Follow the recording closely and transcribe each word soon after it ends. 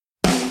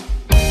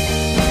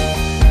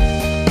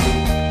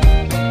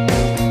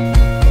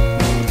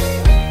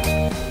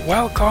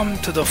Welcome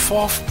to the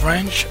Fourth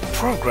Branch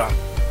program.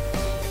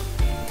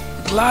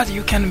 Glad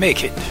you can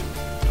make it.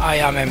 I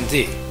am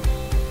MD.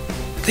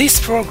 This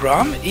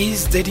program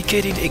is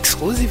dedicated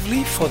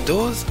exclusively for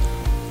those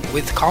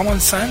with common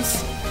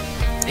sense,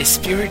 a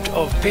spirit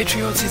of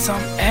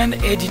patriotism, and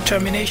a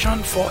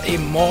determination for a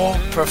more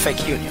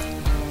perfect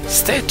union.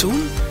 Stay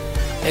tuned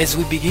as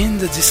we begin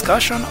the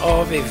discussion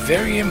of a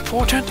very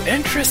important,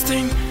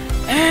 interesting,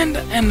 and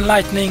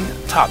enlightening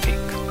topic.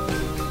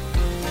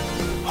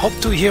 Hope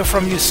to hear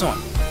from you soon.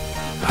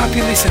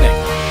 Happy listening.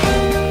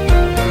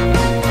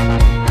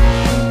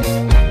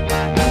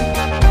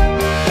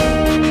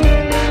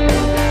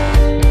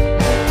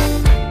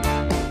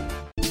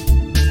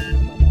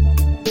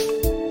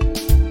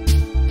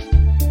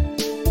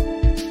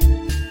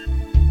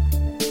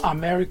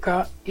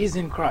 America is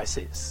in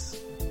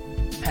crisis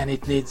and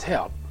it needs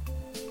help.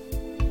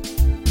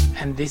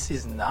 And this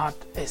is not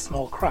a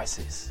small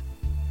crisis.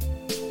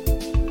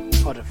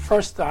 For the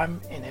first time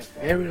in a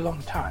very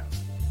long time,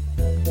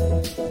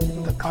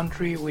 the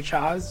country which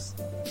has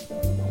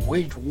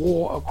waged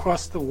war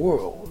across the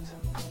world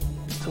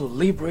to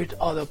liberate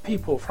other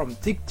people from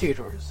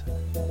dictators,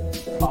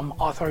 from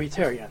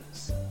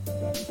authoritarians,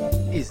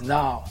 is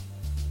now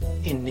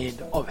in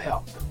need of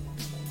help.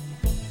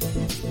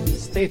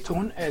 Stay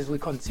tuned as we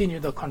continue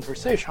the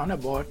conversation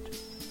about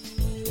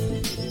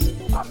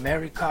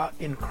America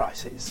in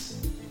crisis.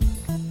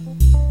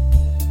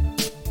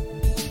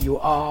 You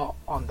are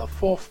on the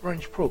Fourth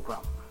Branch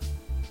program,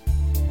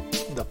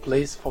 the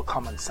place for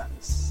common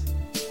sense.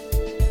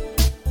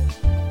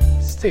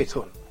 Stay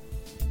tuned.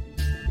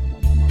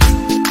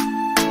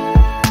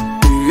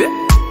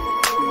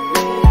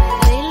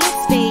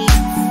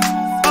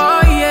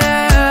 Oh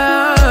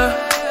yeah,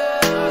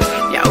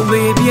 yeah,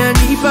 baby, I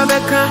need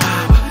Babeka.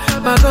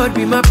 My God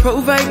be my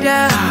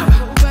provider,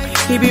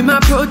 He be my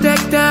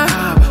protector.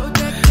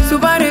 So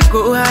body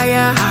go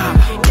higher.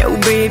 Yeah,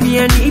 baby,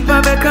 I need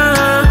Babeka.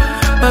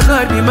 My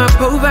God be my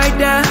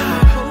provider,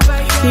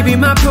 He be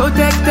my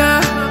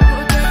protector.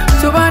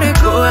 So body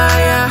go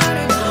higher.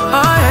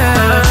 Oh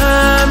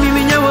yeah,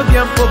 me nyawo bi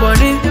ampo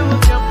boni.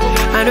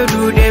 I don't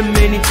do them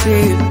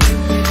anything.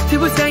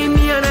 People say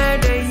me another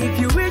day. If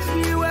you wish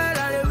me well,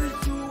 I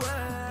wish you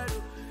well.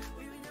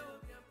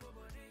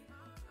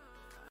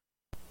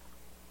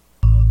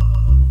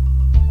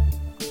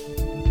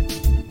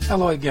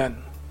 Hello again.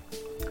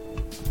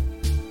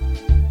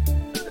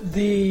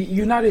 The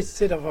United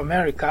States of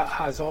America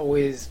has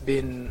always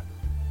been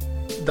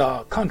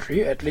the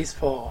country, at least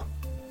for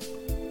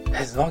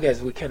as long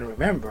as we can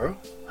remember,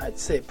 I'd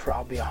say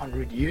probably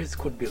 100 years,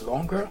 could be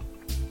longer,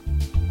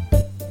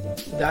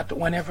 that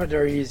whenever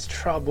there is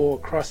trouble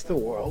across the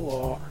world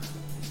or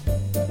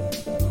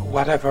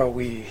whatever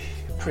we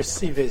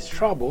perceive as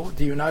trouble,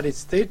 the United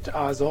States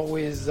has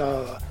always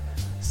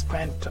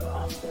spent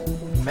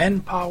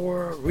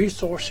manpower,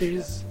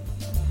 resources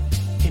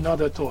in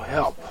order to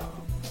help.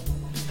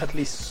 At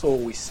least so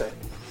we say.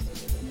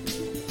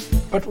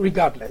 But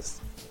regardless,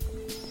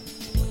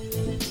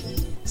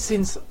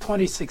 since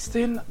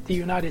 2016, the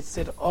United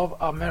States of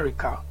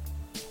America,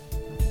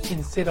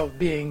 instead of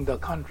being the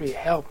country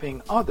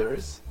helping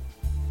others,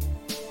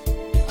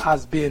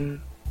 has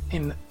been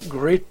in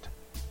great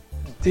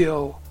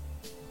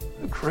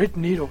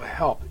need of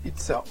help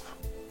itself.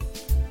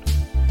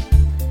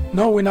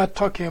 No, we're not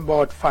talking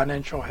about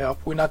financial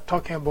help. We're not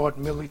talking about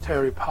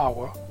military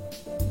power.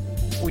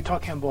 We're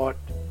talking about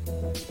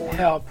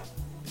help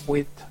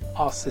with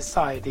our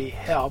society,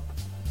 help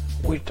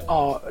with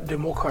our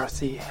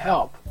democracy,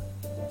 help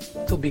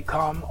to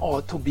become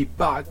or to be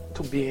back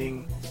to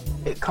being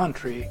a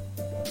country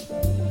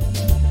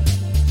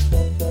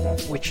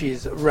which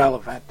is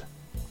relevant.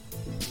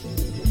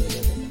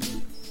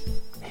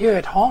 Here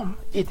at home,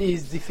 it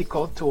is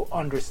difficult to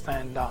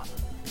understand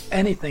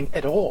anything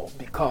at all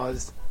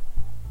because,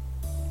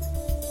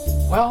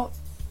 well,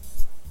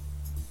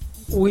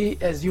 we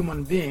as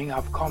human beings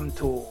have come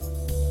to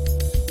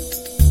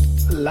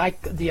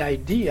like the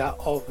idea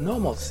of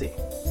normalcy.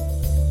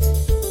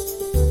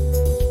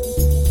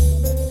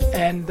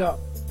 And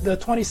the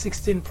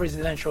 2016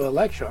 presidential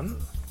election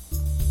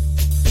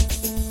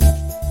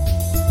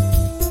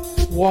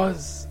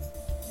was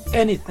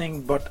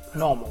anything but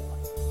normal.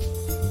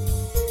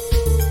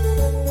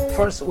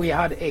 First, we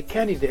had a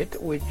candidate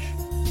which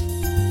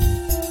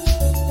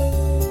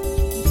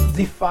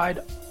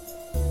defied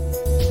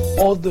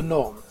all the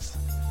norms.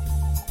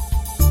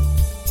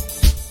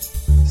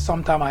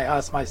 Sometimes I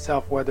ask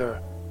myself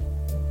whether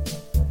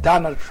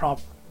Donald Trump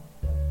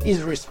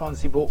is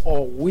responsible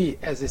or we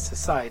as a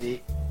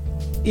society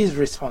is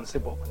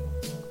responsible.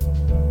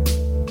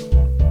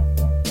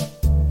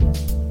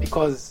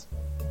 Because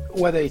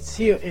whether it's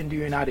here in the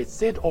United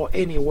States or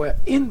anywhere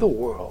in the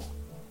world,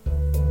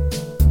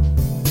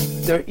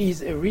 there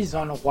is a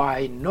reason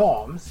why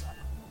norms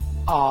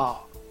are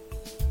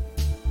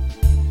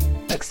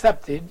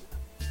accepted,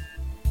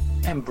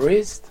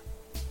 embraced,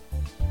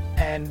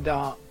 and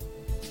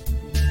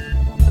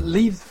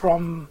lived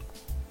from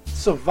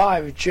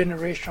survived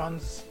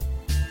generations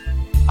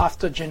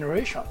after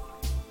generation.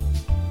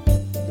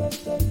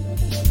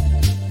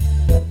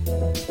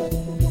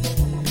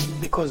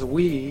 because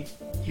we,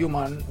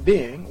 human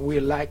beings, we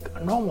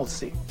like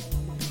normalcy.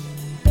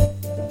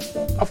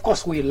 Of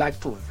course, we like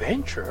to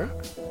venture.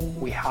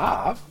 We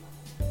have.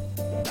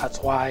 That's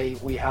why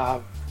we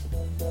have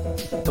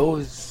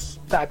those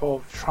type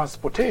of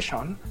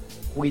transportation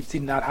we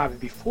did not have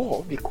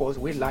before, because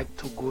we like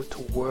to go to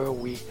where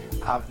we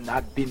have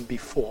not been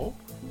before.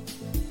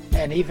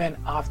 And even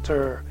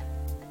after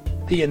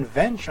the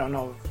invention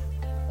of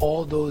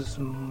all those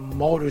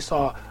modes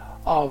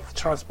of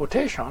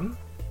transportation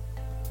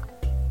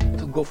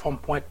to go from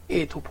point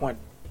A to point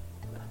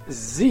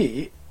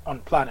Z on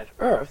planet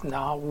Earth,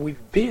 now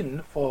we've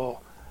been for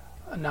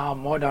now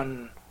more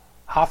than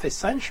half a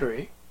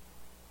century,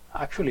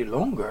 actually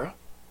longer,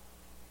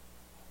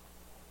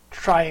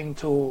 trying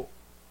to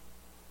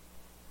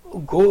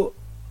go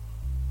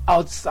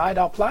outside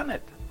our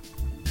planet.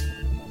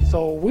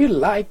 So we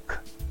like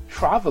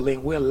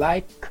traveling, we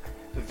like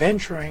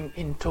venturing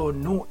into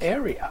new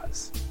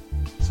areas.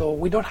 So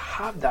we don't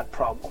have that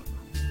problem.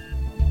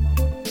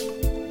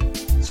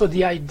 So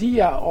the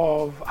idea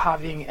of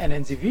having an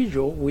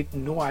individual with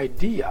new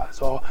ideas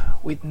or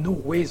with new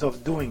ways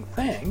of doing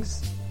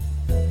things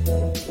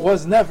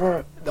was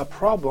never the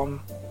problem,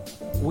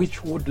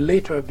 which would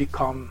later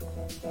become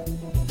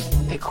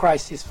a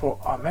crisis for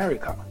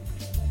America.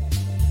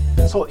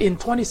 So in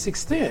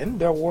 2016,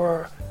 there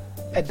were,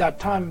 at that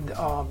time,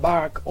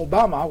 Barack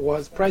Obama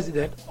was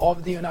president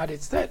of the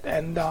United States,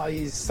 and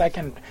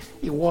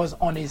he was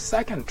on his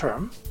second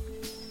term,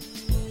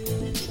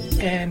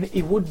 and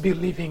he would be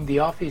leaving the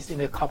office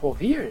in a couple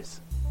of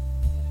years.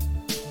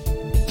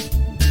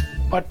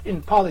 But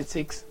in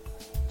politics,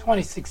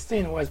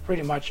 2016 was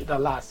pretty much the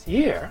last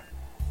year,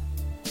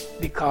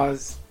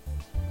 because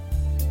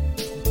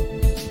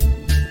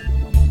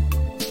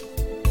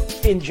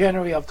in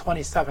January of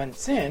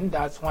 2017,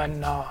 that's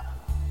when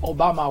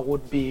Obama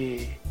would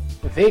be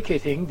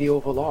vacating the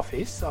Oval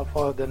Office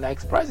for the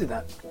next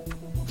president.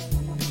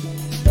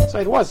 So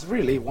it was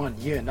really 1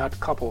 year, not a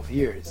couple of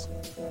years.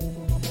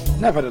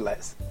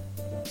 Nevertheless,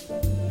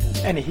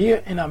 and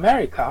here in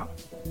America,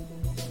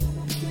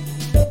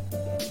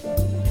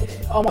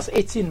 almost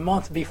 18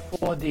 months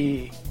before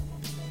the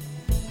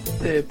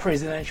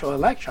presidential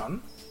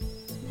election,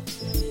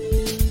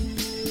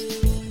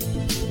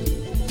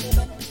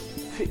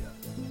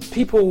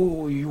 people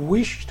who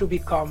wish to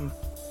become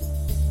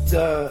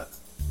the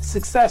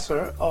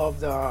successor of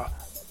the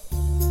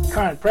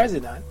current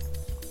president,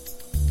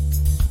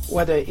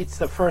 whether it's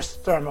the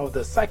first term or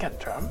the second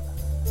term,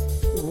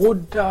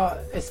 would,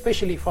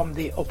 especially from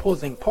the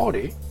opposing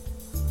party,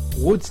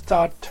 would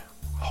start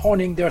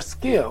honing their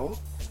skill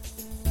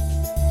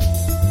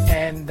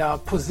and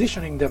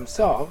positioning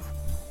themselves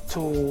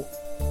to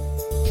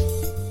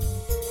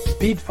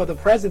bid for the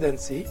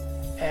presidency,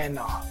 and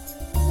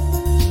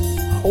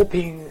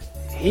hoping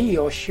he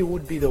or she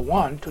would be the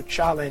one to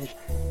challenge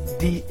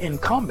the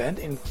incumbent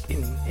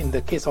in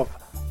the case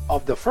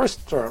of the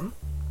first term,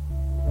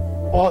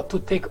 or to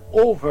take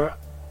over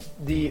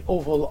the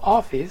Oval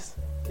Office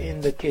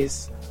in the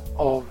case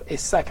of a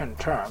second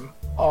term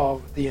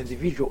of the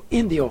individual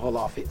in the Oval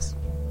Office.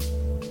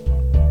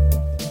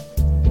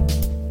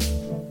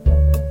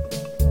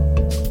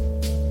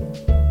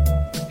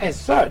 As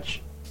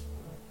such,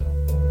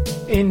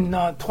 in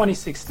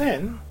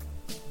 2016,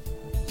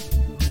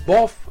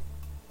 both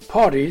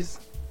parties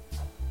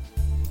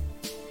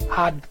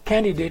had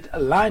candidates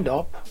lined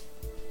up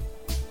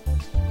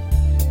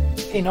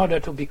in order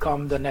to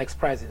become the next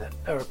president.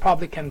 The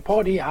Republican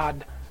Party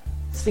had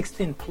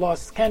 16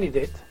 plus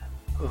candidates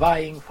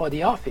vying for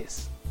the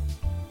office.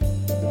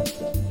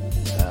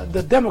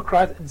 The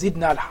Democrats did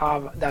not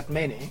have that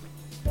many.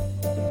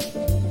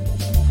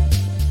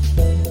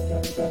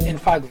 In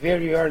fact,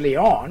 very early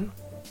on,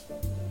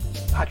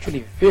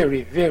 actually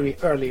very, very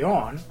early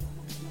on,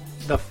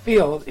 the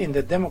field in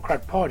the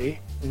Democrat Party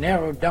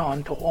narrowed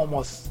down to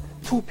almost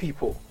two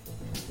people,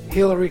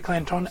 Hillary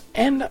Clinton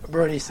and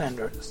Bernie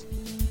Sanders,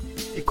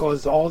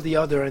 because all the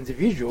other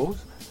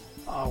individuals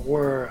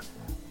were,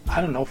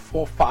 I don't know,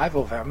 4 or 5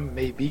 of them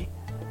maybe,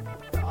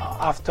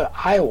 after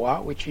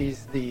Iowa, which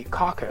is the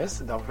caucus,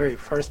 the very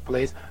first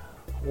place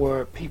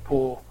where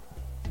people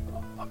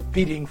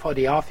bidding for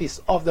the office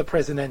of the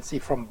presidency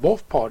from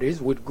both parties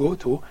would go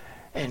to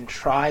and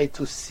try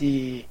to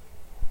see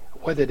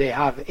whether they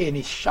have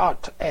any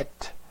shot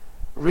at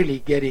really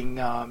getting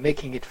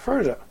making it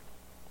further.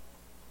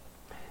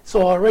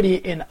 So already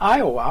in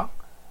Iowa,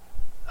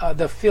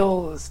 the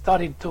field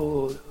started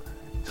to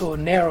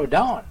narrow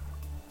down.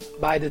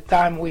 By the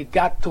time we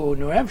got to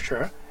New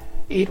Hampshire,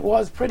 it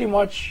was pretty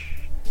much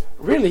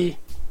really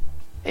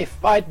a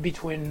fight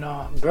between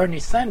Bernie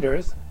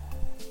Sanders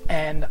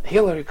and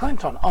Hillary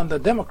Clinton on the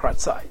Democrat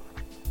side.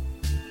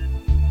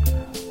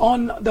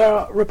 On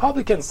the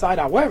Republican side,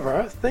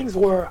 however, things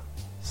were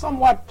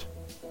somewhat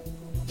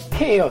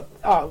chaotic,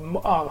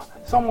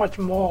 somewhat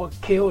more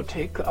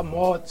chaotic,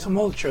 more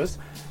tumultuous,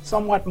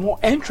 somewhat more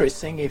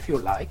interesting, if you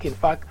like. In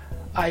fact,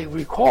 I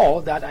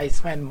recall that I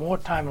spent more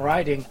time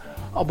writing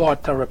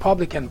about the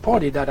Republican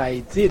Party than I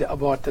did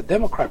about the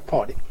Democrat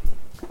Party.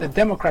 The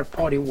Democrat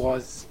Party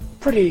was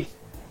pretty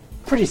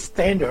pretty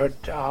standard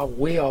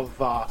way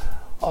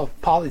of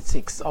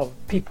politics of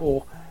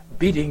people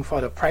bidding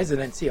for the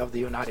presidency of the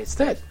United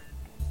States.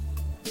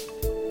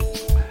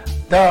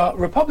 The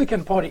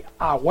Republican Party,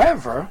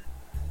 however,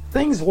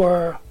 things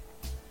were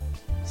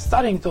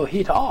starting to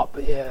heat up.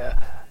 There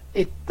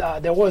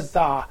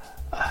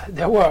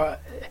were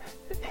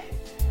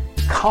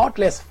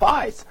countless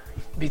fights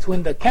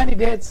between the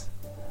candidates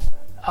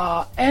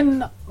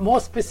and more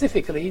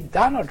specifically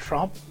Donald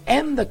Trump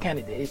and the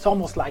candidate. It's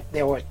almost like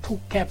there were two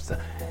camps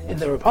in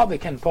the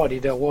Republican Party.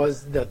 There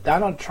was the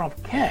Donald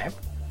Trump camp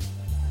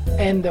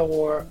and there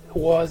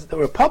was the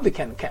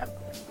Republican camp.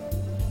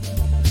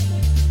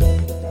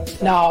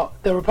 Now,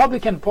 the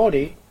Republican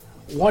Party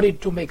wanted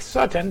to make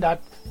certain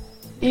that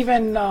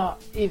even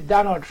if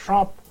Donald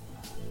Trump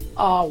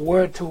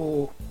were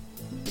to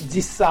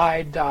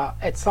decide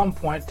at some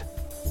point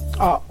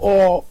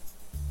or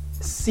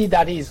see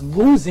that he was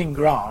losing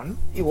ground,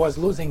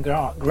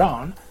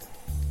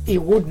 he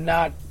would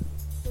not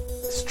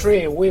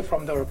stray away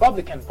from the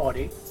Republican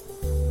Party,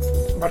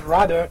 but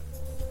rather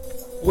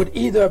would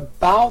either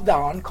bow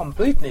down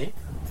completely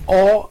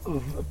or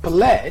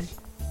pledge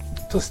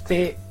to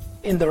stay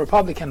in the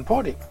Republican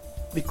Party,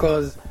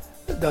 because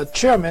the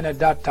chairman at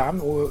that time,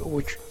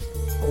 which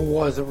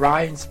was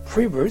Reince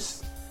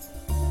Priebus,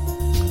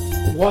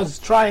 was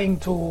trying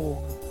to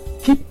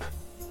keep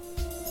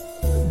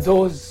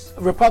those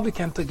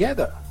Republicans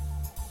together.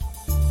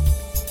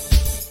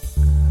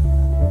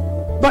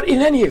 But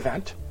in any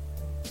event,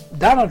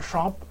 Donald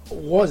Trump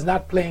was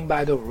not playing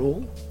by the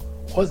rule,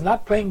 was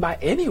not playing by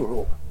any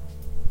rule,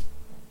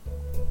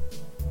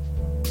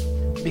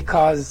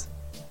 because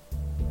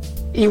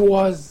he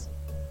was,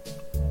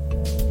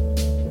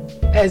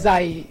 as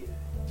I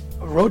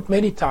wrote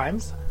many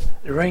times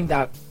during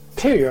that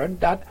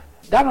period, that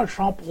Donald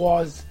Trump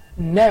was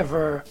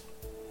never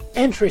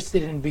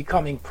interested in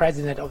becoming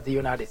president of the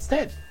United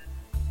States.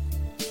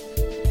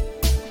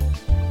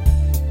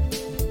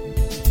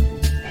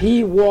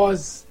 He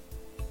was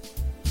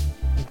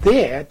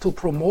there to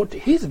promote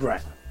his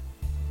brand.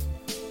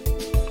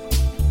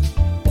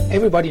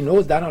 Everybody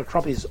knows Donald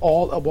Trump is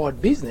all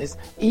about business.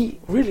 He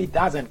really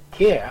doesn't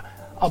care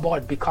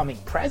about becoming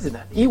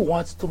president. He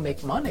wants to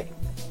make money.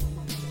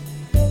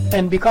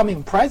 And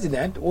becoming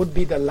president would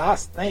be the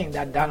last thing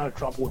that Donald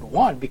Trump would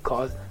want,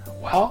 because,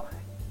 well,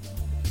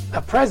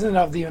 the president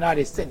of the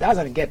United States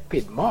doesn't get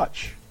paid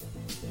much.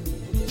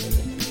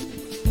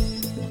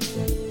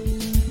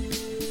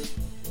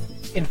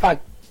 In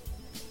fact,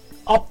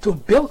 up to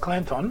Bill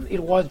Clinton,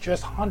 it was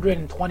just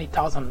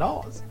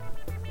 $120,000.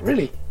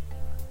 Really,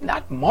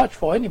 not much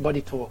for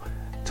anybody to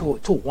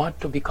want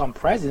to become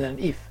president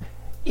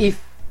if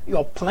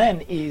your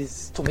plan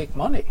is to make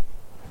money.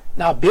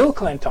 Now, Bill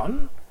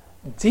Clinton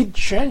did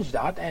change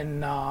that,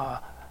 and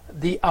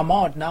the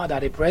amount now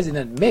that a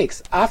president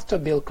makes after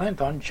Bill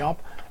Clinton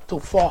jumped to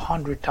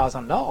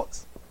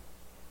 $400,000.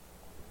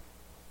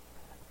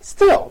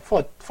 Still,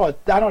 for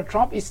Donald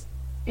Trump, it's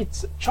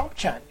chump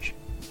change.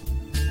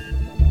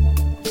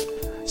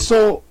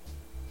 So,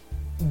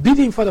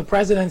 bidding for the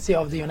presidency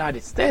of the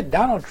United States,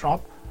 Donald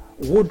Trump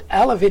would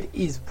elevate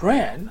his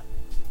brand,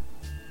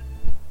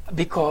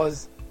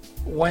 because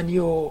when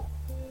you're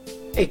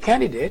a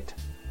candidate,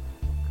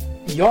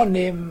 your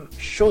name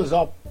shows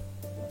up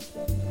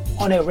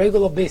on a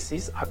regular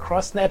basis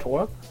across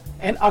network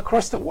and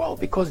across the world,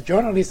 because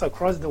journalists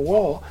across the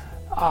world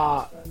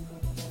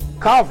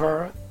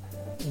cover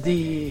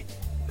the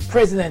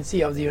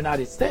presidency of the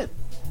United States.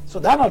 So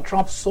Donald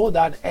Trump saw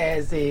that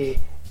as a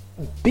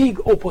big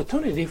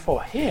opportunity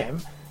for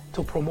him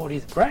to promote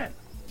his brand.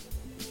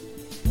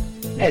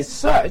 As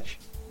such,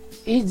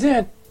 he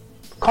didn't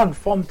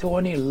conform to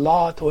any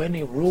law, to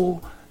any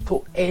rule,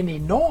 to any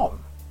norm,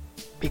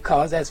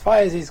 because as far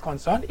as he's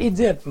concerned, it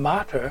didn't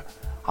matter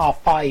how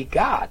far he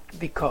got,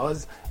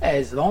 because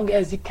as long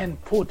as he can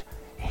put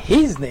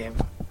his name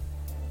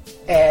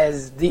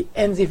as the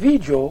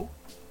individual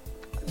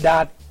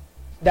that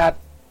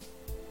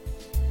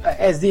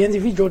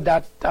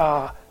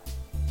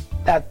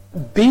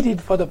bidded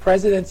for the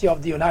presidency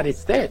of the United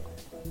States,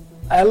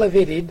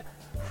 elevated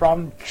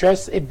from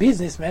just a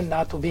businessman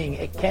now to being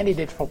a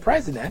candidate for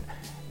president,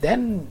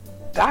 then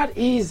that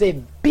is a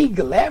big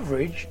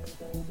leverage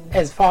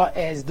as far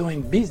as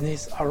doing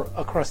business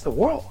across the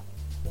world.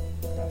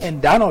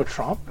 And Donald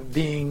Trump,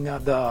 being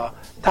the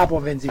type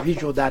of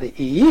individual that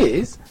he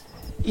is,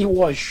 he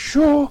was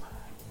sure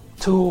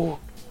to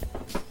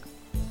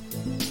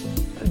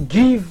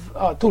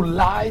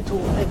lie to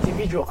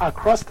individuals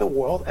across the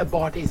world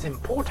about his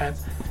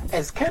importance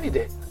as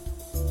candidate.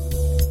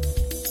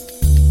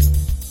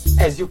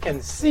 As you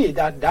can see,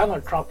 that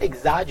Donald Trump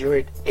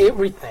exaggerates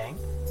everything,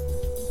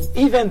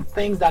 even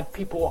things that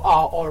people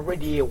are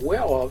already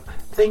aware of,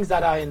 things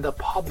that are in the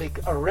public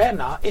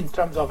arena in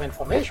terms of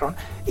information,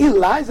 he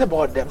lies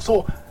about them.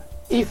 So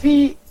if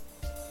he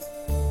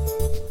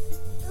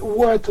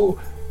were to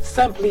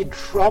simply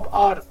drop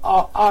out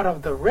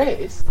of the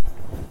race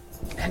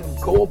and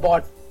go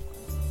about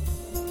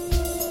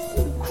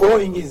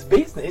growing his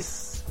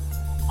business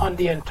on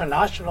the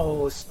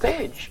international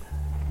stage,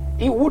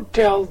 he would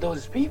tell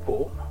those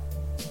people,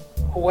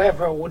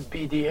 whoever would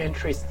be the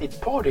interested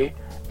party,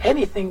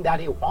 anything that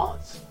he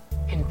wants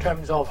in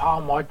terms of how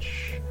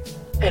much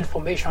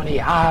information he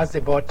has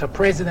about the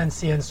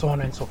presidency and so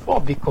on and so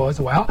forth, because,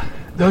 well,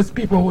 those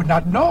people would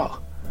not know.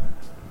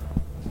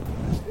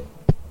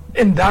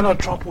 And Donald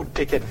Trump would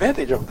take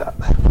advantage of that.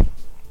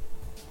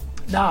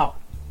 Now,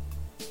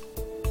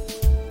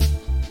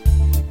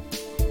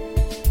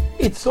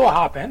 it so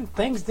happened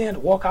things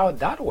didn't work out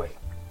that way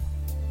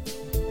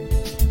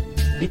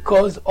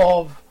because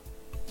of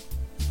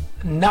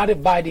not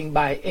abiding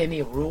by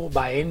any rule,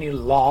 by any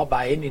law,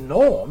 by any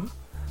norm,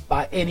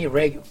 by any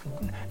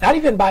not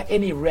even by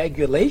any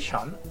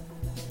regulation.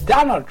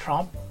 Donald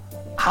Trump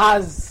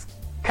has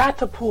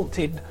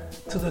catapulted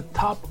to the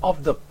top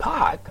of the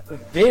pack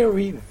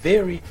very,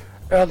 very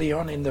early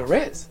on in the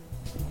race.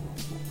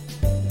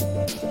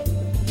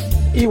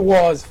 He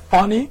was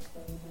funny,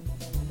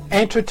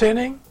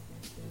 entertaining,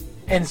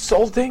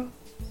 insulting,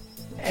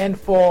 and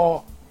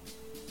for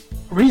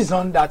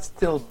reason that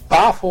still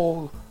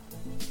baffles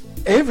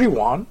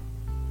everyone,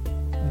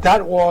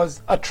 that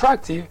was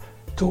attractive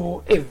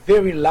to a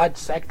very large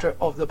sector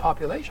of the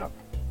population.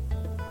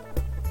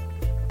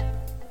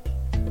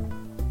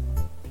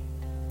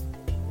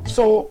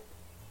 So,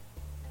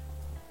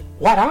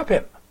 what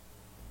happened?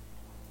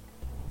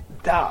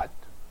 That,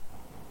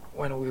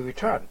 when we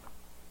return.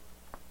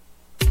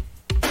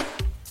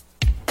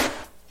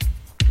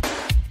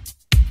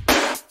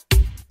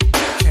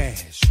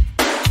 Cash,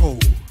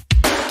 cold,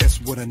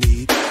 that's what I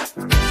need.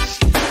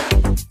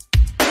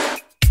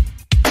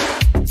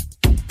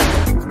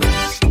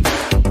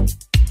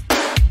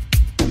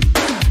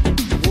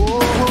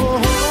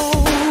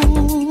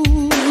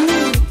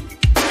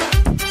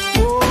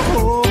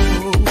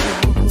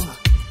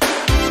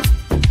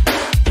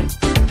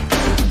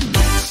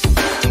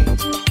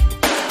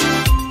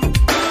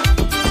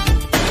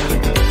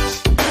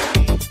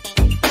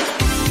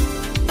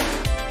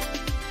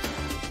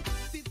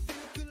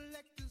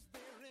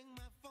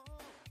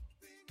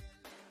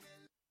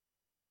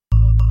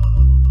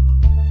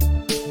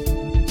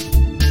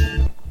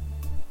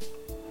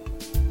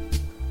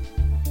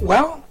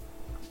 Well,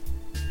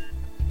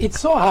 it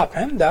so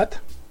happened that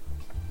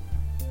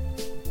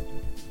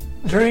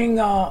during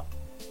a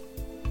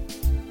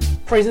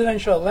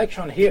presidential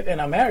election here in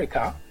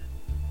America,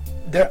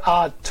 there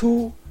are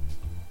two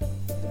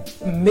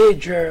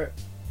major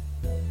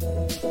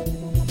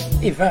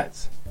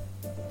events.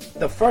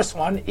 The first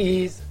one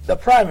is the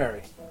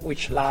primary,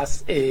 which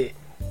lasts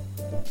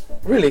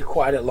really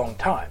quite a long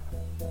time.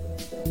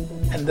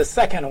 And the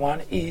second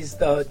one is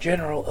the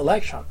general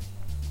election.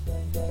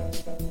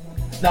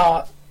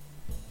 Now,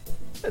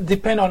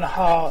 depending on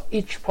how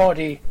each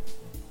party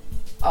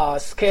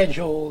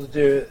schedules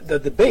the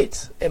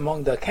debates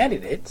among the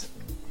candidates,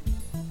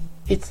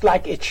 it's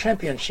like a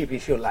championship,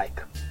 if you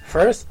like.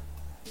 First,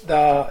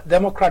 the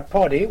Democrat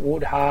Party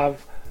would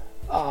have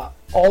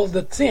all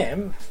the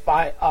team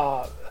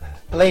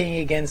playing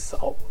against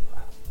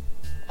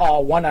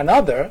one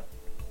another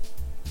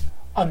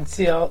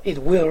until it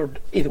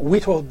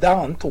whittled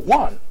down to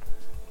one.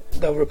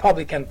 The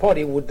Republican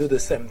Party would do the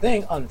same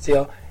thing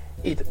until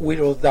it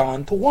whittles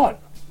down to one.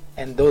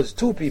 And those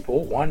two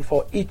people, one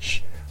from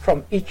each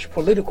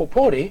political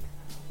party,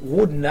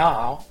 would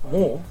now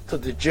move to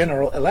the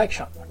general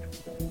election.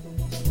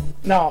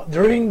 Now,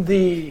 during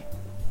the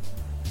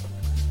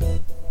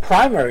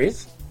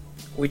primaries,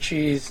 which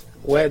is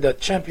where the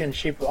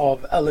championship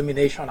of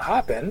elimination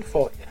happened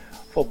for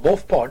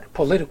both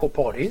political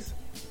parties,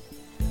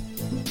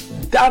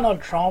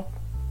 Donald Trump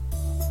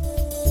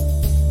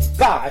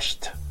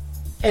bashed,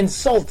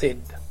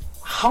 insulted,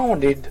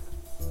 hounded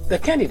the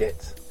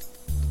candidates,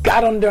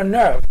 got on their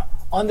nerve,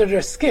 under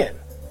their skin,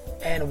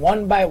 and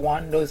one by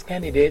one those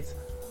candidates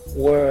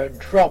were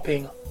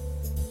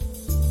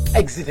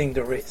exiting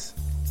the race.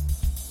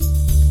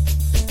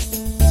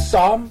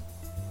 Some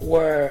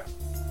were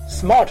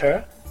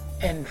smarter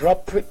and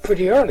dropped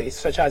pretty early,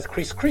 such as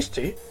Chris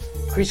Christie.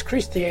 Chris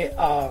Christie,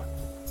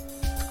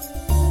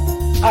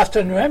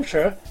 after New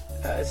Hampshire,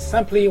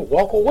 simply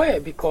walked away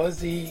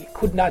because he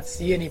could not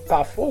see any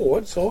path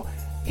forward, so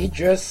he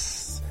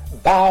just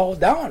bow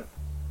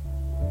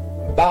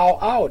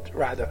out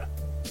rather.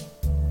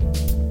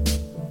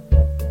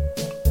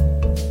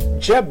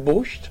 Jeb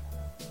Bush,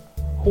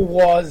 who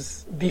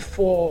was,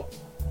 before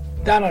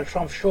Donald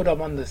Trump showed up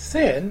on the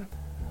scene,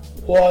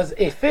 was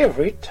a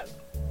favorite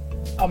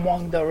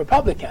among the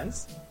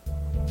Republicans,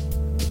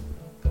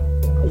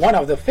 one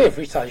of the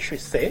favorites, I should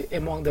say,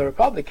 among the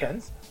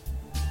Republicans,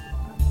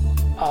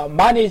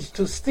 managed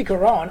to stick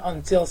around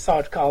until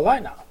South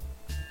Carolina.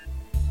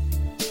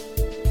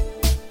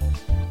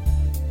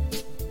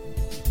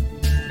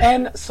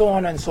 And so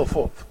on and so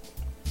forth.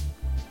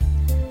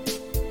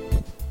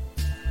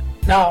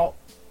 Now,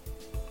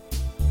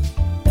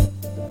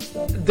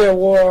 there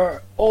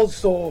were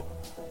also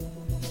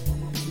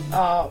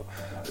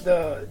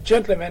the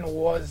gentleman who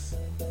was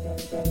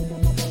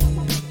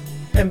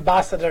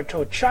ambassador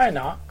to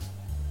China.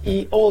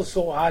 He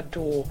also had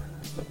to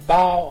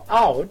bow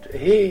out.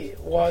 He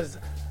was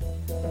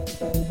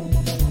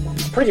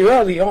pretty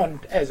early on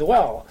as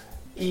well,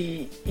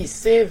 he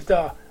saved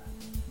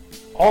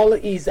all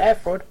his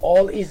effort,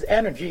 all his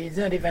energy. He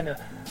didn't even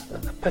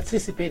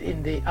participate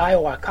in the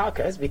Iowa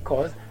caucus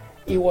because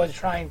he was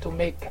trying to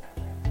make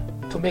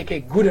a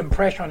good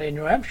impression in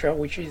New Hampshire,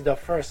 which is the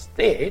first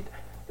state,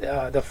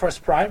 the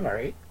first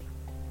primary.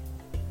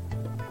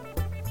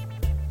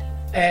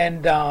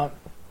 And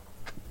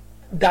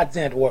that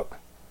didn't work.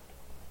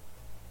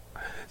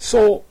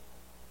 So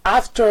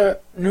after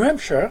New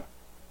Hampshire,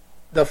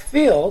 the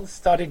field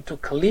started to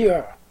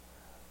clear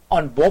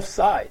on both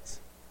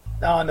sides.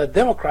 Now on the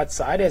Democrat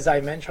side, as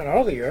I mentioned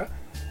earlier,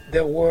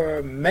 there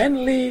were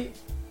mainly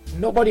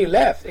nobody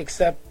left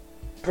except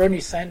Bernie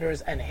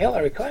Sanders and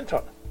Hillary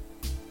Clinton,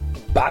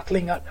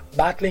 battling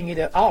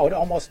it out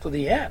almost to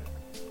the end.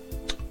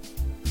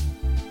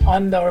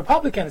 On the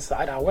Republican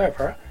side,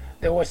 however,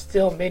 there were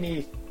still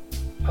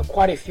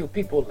quite a few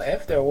people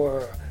left. There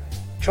were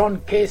John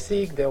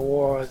Kasich, there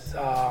was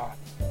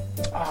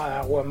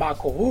were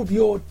Marco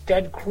Rubio,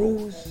 Ted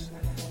Cruz,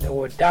 there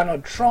were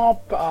Donald Trump.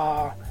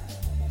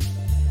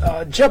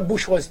 Jeb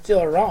Bush was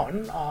still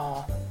around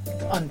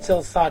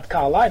until South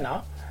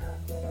Carolina.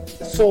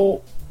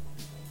 So,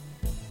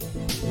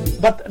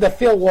 but the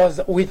field was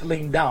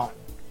whittling down.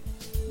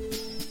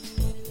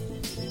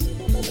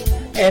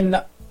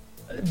 And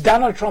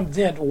Donald Trump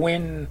didn't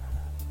win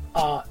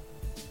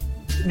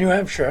New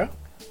Hampshire,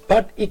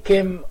 but he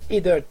came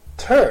either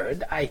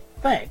third, I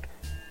think.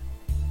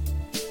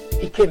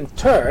 He came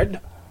third,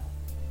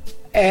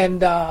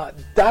 and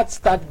that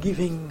started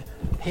giving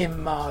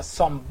him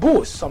some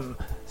boost,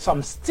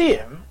 some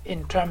steam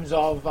in terms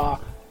of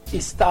he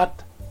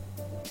start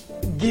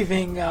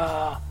giving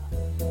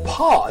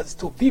pause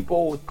to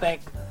people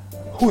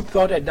who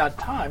thought at that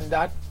time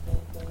that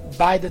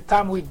by the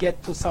time we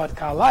get to South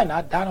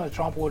Carolina, Donald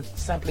Trump would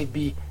simply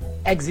be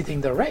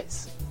exiting the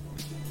race.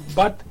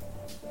 But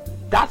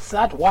that's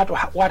not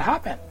what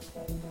happened.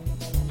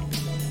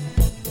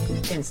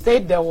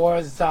 Instead, there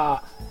was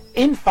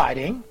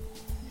infighting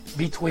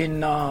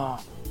between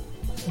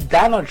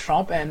Donald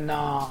Trump and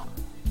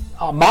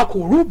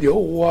Marco Rubio, who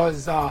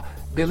was,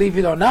 believe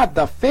it or not,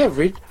 the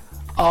favorite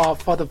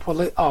for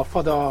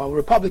the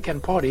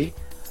Republican Party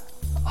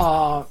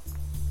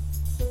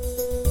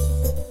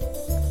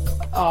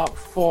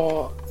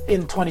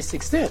in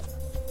 2016.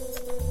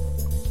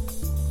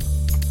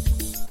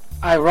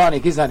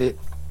 Ironic, isn't it?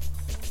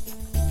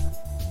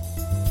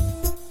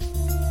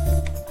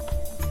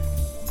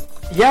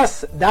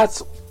 Yes,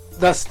 that's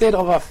the state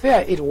of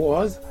affair it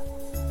was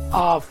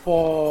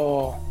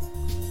for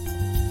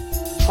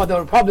the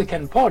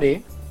Republican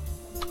Party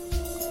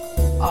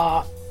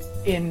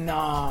in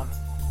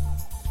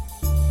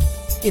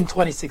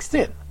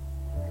 2016.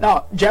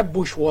 Now, Jeb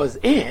Bush was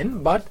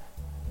in, but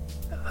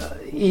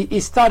he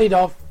started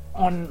off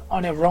on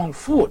a wrong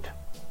foot.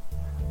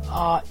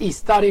 He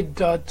started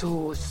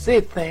to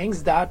say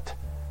things that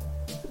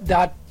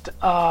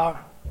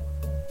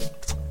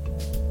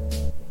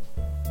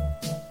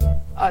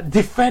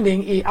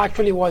defending. He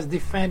actually was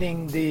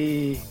defending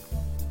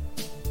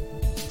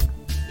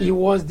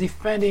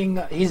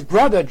his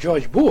brother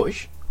George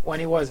Bush when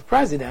he was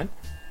president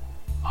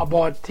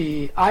about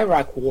the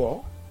Iraq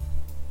War,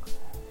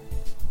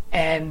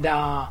 and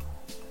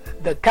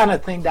the kind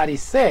of thing that he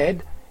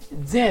said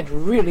didn't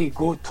really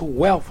go too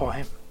well for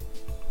him.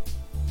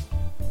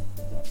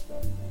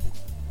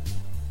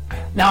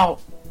 Now,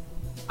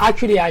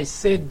 actually, I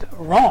said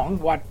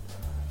wrong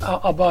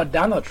about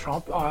Donald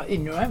Trump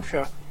in New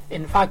Hampshire.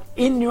 In fact,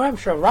 in New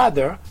Hampshire,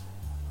 rather,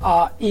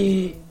 by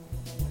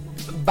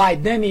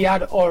then he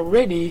had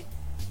already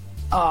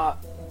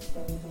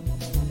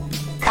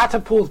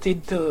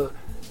catapulted to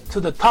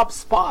the top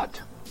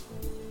spot,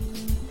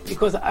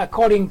 because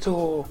according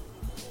to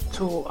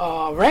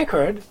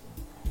record,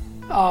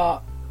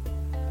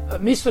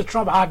 Mr.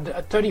 Trump had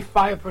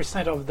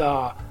 35%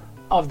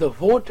 of the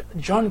vote.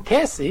 John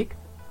Kasich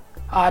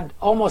had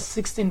almost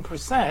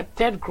 16%.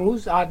 Ted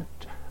Cruz had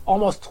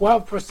almost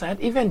 12%.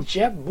 Even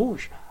Jeb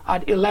Bush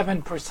had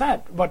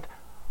 11%. But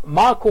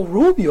Marco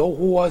Rubio,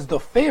 who was the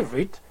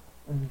favorite,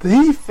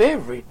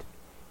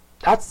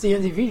 that's the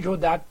individual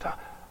that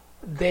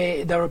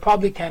the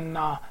Republican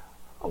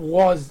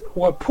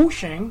were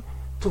pushing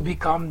to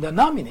become the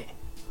nominee.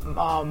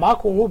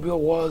 Marco Rubio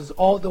was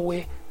all the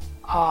way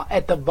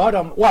at the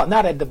bottom. Well,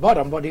 not at the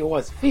bottom, but he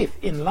was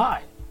fifth in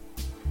line.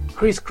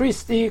 Chris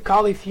Christie,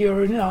 Carly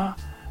Fiorina,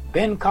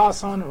 Ben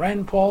Carson,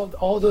 Rand Paul,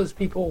 all those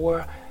people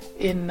were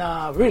in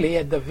really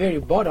at the very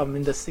bottom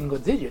in the single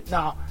digit.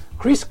 Now,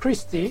 Chris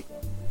Christie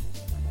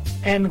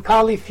and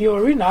Carly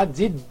Fiorina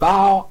did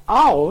bow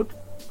out,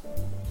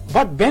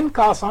 but Ben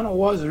Carson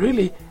was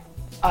really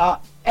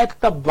at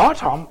the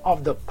bottom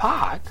of the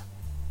pack.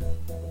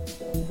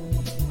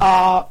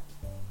 Well,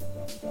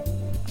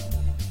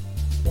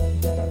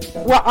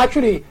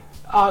 actually,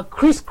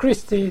 Chris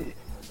Christie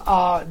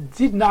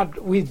did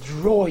not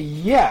withdraw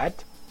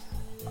yet.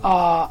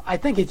 I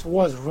think it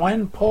was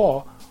Rand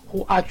Paul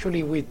who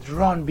actually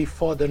withdrawn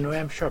before the New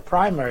Hampshire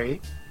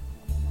primary.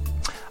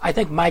 I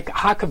think Mike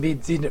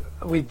Huckabee did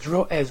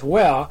withdraw as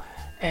well,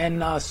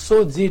 and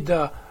so did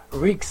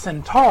Rick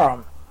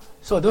Santorum.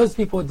 So those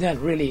people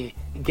didn't really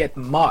get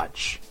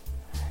much.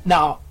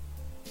 Now,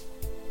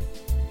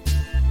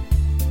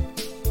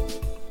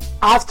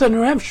 after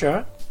New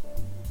Hampshire,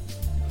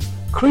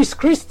 Chris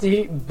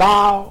Christie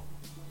bowed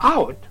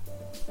out.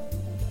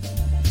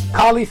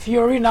 Carly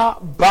Fiorina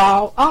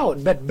bowed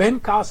out. But Ben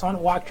Carson,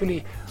 who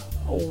actually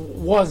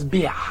was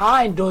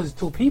behind those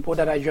two people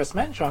that I just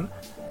mentioned,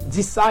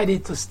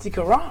 decided to stick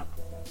around.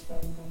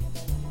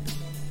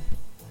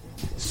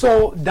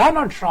 So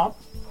Donald Trump,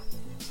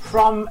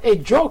 from a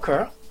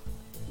joker,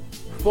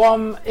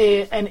 from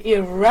an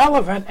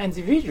irrelevant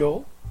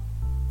individual,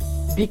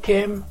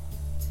 became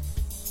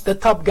the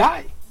top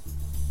guy.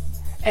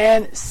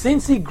 And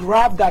since he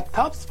grabbed that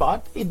top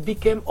spot, it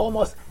became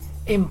almost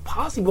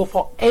impossible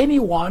for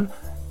anyone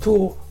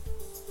to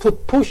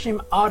push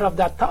him out of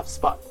that top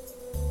spot.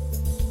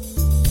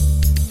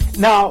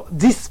 Now,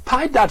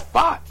 despite that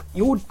fact,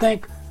 you would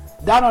think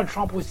Donald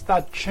Trump would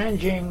start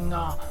changing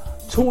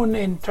tune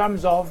in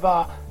terms of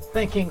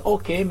thinking,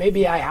 okay,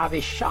 maybe I have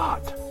a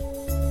shot.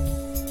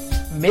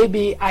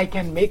 Maybe I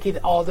can make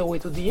it all the way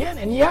to the end.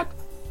 And yet,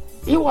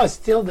 he was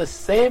still the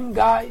same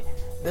guy,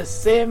 the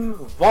same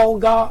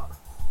vulgar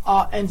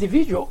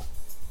individual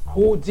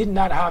who did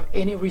not have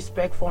any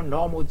respect for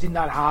norm, who did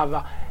not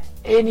have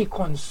any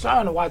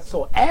concern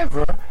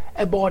whatsoever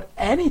about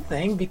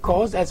anything,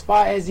 because as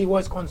far as he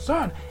was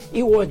concerned,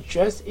 he was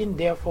just in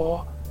there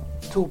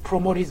to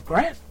promote his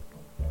brand.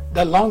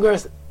 The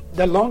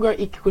longer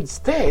he could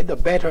stay, the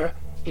better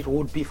it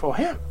would be for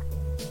him.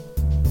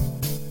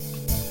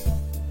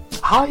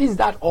 How is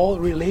that all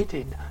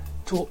related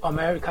to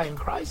America in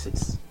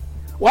Crisis?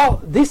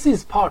 Well, this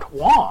is part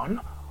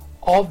one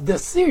of the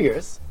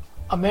series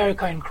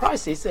America in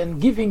Crisis, and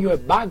giving you a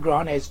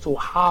background as to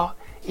how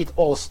it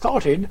all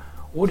started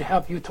would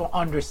help you to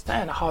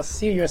understand how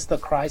serious the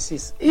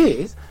crisis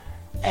is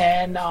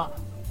and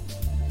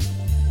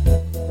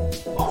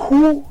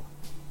who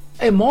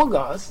among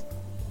us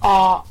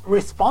are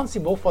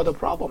responsible for the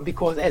problem.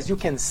 Because as you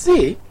can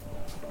see,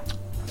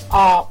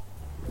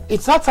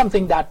 it's not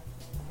something that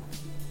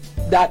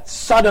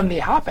suddenly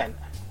happened.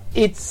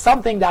 It's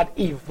something that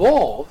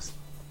evolves.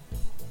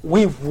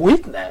 We've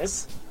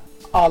witnessed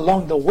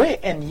along the way,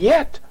 and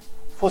yet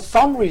for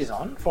some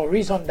reason, for a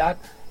reason that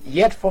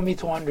yet for me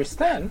to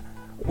understand,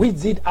 we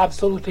did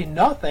absolutely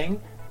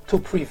nothing to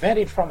prevent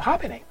it from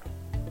happening.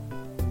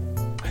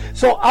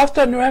 So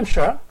after New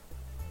Hampshire,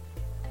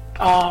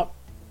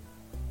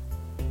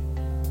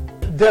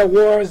 there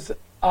was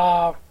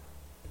I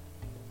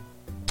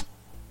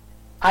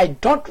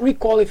don't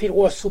recall if it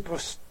was Super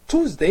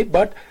Tuesday,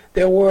 but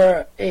there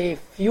were a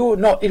few,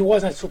 no, it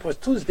wasn't Super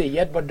Tuesday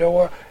yet, but there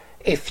were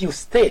a few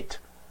states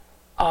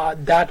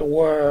that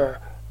were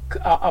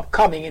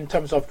upcoming in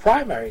terms of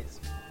primaries.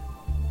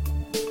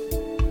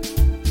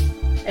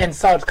 And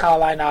South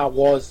Carolina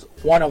was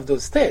one of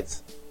those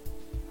states.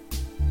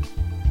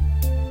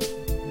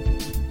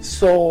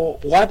 So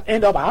what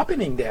ended up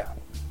happening there?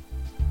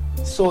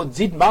 So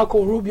did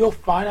Marco Rubio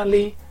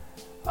finally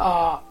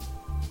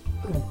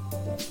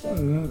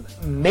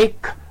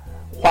make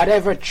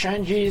whatever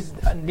changes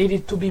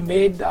needed to be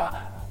made,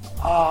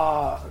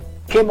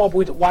 came up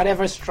with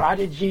whatever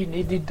strategy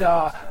needed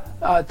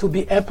to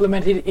be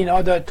implemented in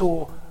order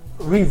to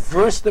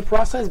reverse the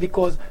process?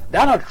 Because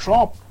Donald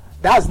Trump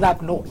does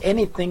not know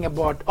anything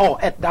about,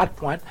 at that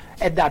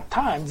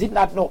time, did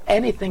not know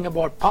anything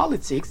about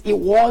politics. It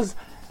was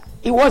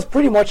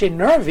pretty much a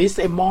novice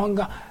among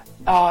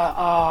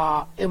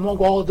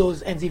all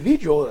those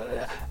individuals,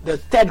 the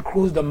Ted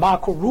Cruz, the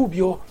Marco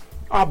Rubio.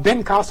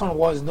 Ben Carson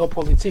was no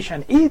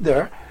politician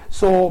either,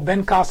 so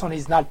Ben Carson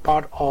is not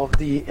part of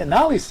the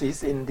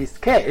analysis in this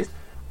case.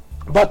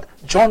 But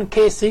John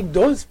Kasich,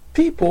 those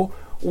people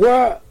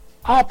were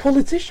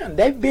politicians.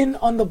 They've been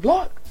on the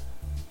block.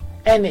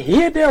 And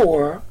here they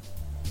were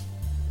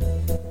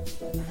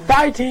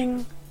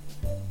fighting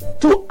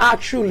to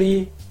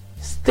actually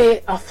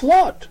stay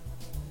afloat.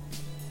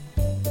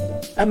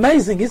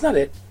 Amazing, isn't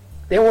it?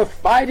 They were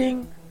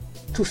fighting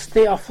to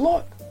stay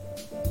afloat.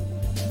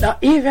 Now,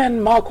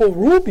 even Marco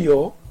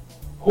Rubio,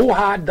 who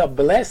had the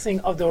blessing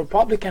of the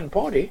Republican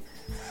Party,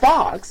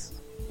 Fox,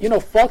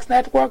 Fox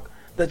Network,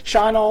 the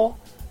channel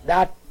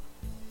that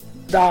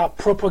the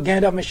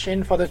propaganda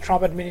machine for the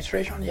Trump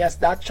administration, yes,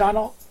 that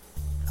channel,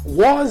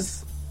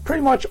 was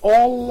pretty much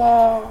all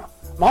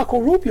Marco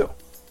Rubio.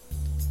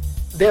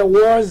 There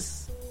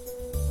was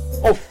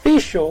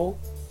official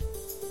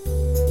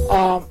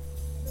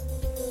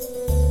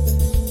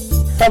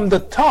from the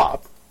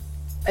top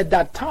at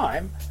that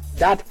time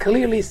that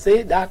clearly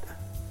say that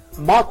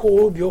Marco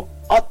Rubio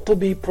ought to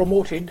be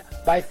promoted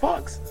by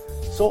Fox.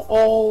 So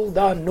all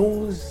the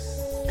news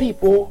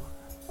people,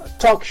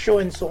 talk show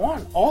and so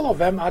on, all of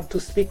them had to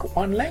speak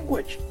one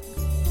language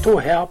to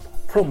help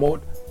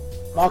promote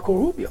Marco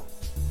Rubio.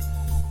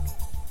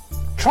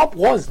 Trump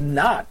was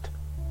not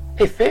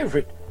a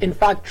favorite. In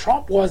fact,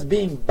 Trump was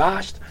being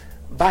bashed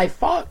by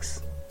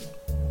Fox.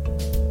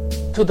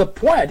 To the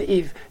point,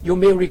 if you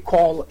may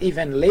recall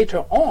even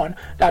later on,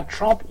 that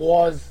Trump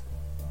was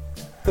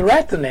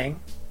threatening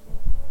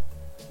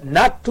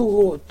not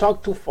to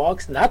talk to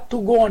Fox, not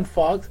to go on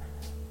Fox,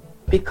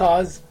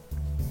 because,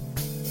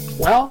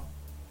 well,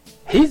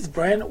 his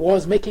brand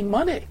was making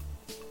money.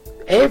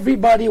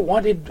 Everybody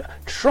wanted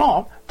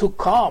Trump to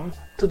come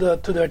to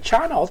their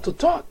channel to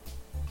talk.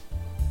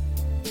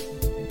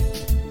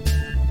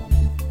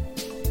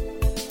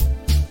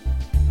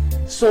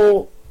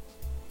 So,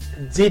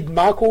 did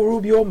Marco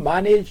Rubio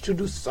manage to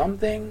do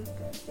something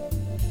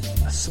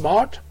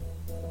smart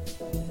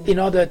in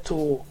order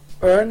to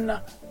earn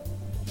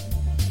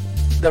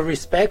the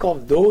respect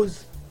of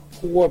those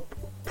who were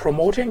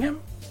promoting him?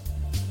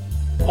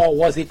 Or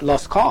was it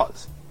lost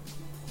cause?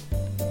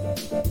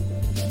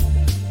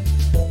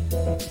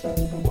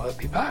 We'll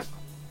be back.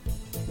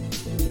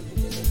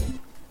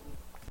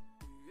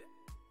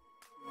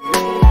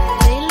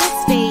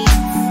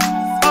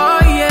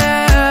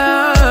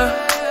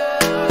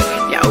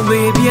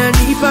 Baby, I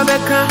need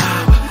Rebecca.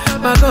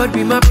 My God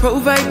be my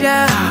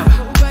provider.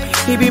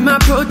 He be my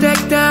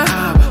protector.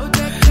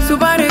 So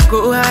body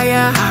go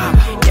higher.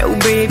 Yo,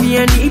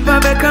 baby, I need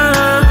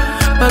Rebecca.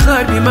 My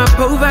God be my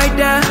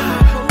provider.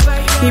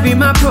 He be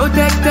my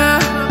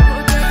protector.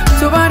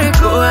 So body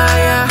go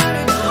higher.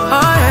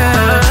 Oh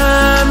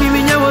yeah.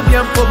 Me nyawo bi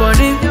ampo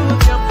body.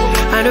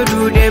 I don't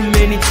do them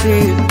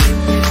anything.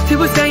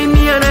 People say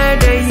me another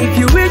day. If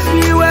you wish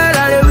me well,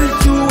 I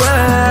wish you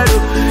well.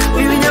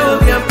 Me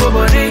nyawo bi ampo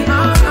body.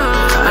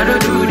 I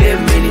don't do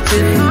them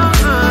anything.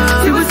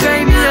 People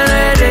say me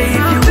another day.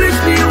 If you wish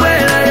me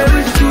well, I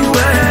wish you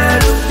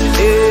well.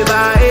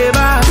 Eva,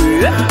 Eva,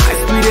 I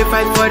still dey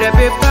fight for the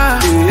paper.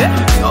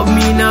 Love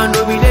me now,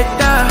 no be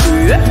later.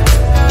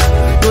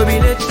 No be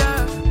later.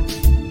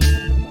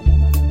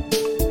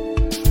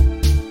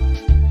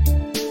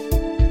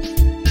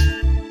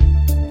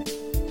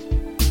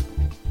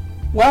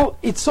 Well,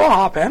 it so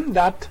happened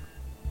that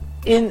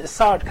in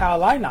South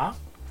Carolina,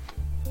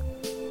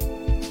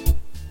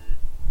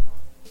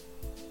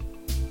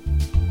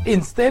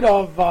 instead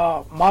of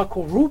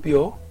Marco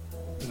Rubio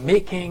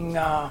making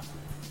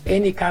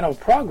any kind of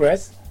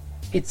progress,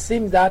 it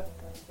seems that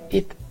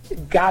it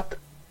got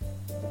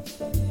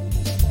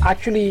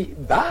actually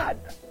bad.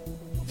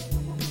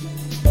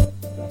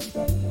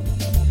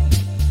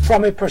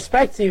 From a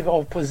perspective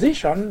of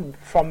position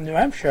from New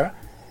Hampshire,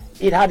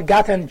 it had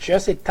gotten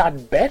just a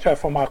tad better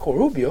for Marco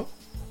Rubio,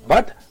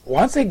 but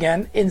once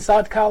again in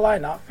South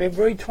Carolina,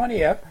 February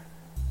 20th,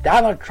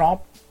 Donald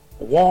Trump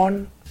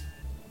won.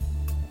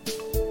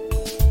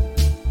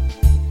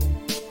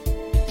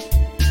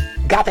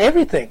 Got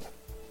everything.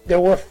 There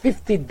were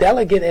 50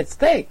 delegates at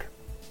stake,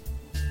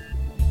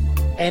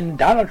 and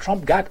Donald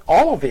Trump got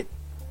all of it.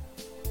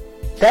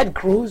 Ted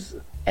Cruz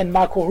and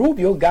Marco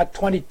Rubio got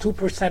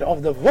 22%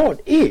 of the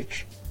vote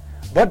each,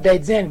 but they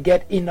didn't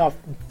get enough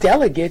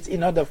delegates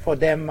in order for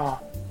them.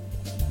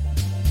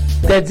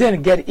 They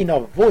didn't get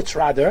enough votes,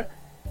 rather,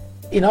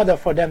 in order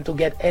for them to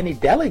get any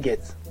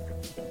delegates.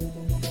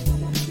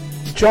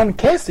 John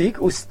Kasich,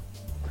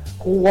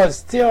 who was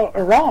still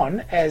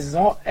around, as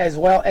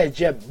well as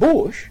Jeb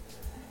Bush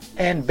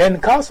and Ben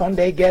Carson,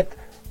 they get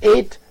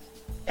 8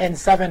 and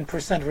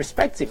 7%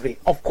 respectively.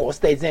 Of course,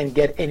 they didn't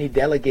get any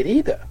delegate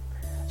either.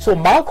 So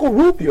Marco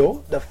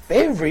Rubio, the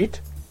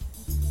favorite,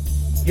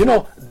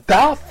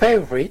 the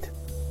favorite,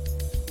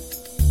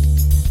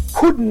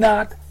 could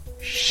not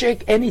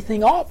shake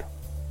anything up.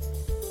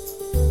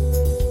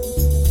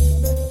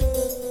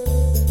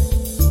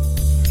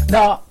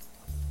 Now,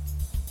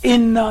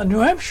 in New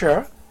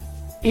Hampshire,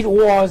 it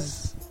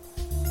was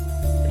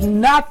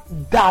not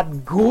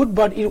that good,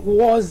 but it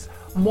was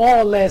more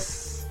or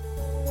less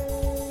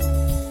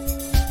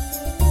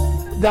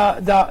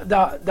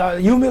the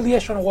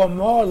humiliation was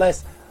more or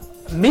less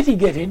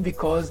mitigated,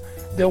 because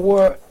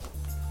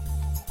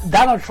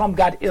Donald Trump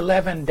got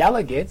 11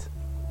 delegates,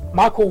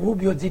 Marco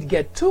Rubio did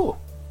get 2.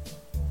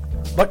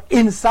 But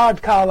in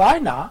South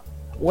Carolina,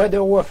 where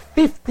there were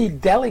 50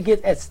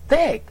 delegates at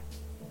stake,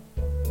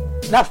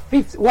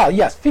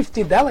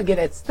 50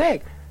 delegates at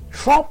stake,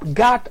 Trump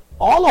got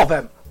all of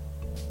them.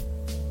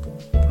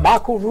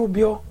 Marco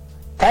Rubio,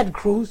 Ted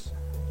Cruz,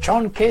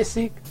 John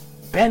Kasich,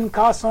 Ben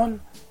Carson,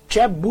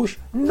 Jeb Bush,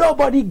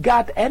 nobody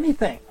got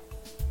anything.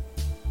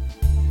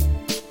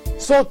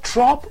 So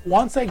Trump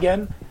once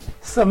again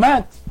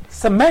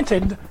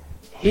cemented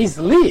his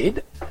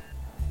lead,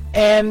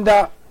 and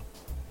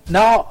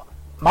now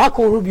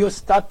Marco Rubio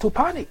started to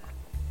panic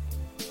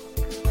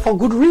for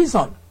good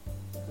reason.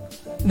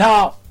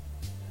 Now,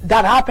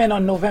 that happened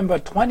on November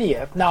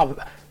 20th. Now,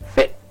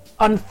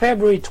 on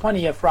February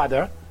 20th,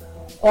 rather,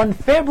 on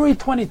February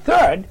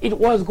 23rd, it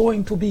was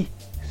going to be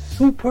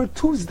Super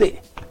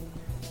Tuesday,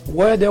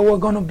 where there were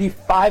going to be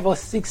 5 or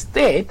 6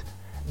 states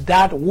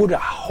that would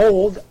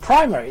hold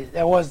primaries.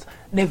 There was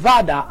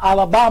Nevada,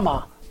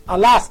 Alabama,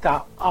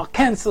 Alaska,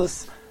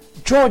 Arkansas,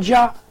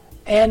 Georgia,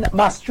 and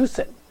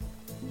Massachusetts.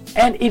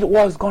 And it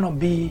was going to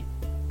be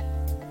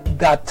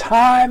the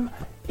time,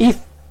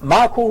 if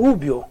Marco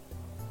Rubio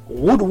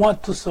would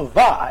want to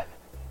survive,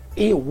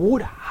 he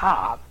would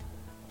have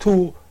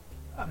to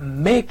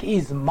make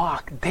his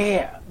mark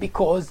there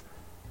because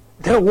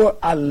there were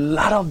a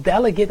lot of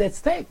delegates at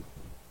stake.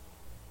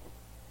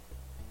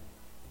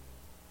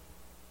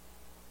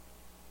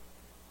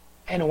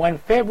 And when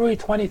February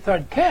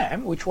 23rd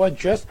came, which was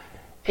just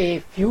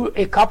a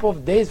couple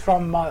of days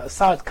from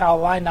South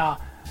Carolina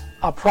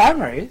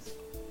primaries,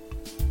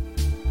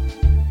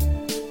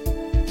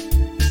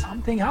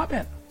 something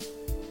happened.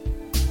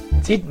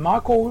 Did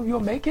Marco Rubio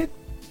make it?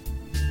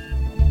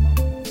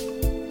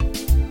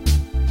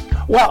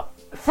 Well,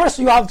 first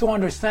you have to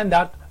understand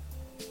that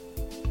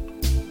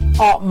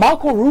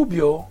Marco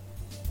Rubio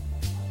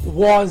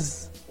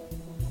was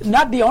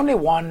not the only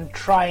one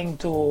trying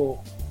to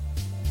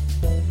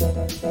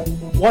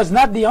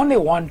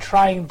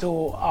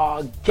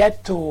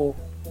get to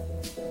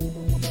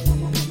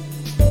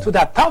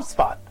that top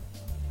spot.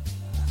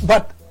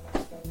 But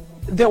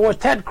there was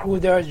Ted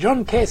Cruz, there was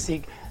John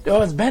Kasich, there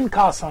was Ben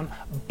Carson,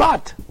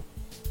 but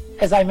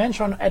as I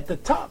mentioned at the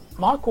top,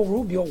 Marco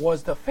Rubio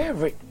was the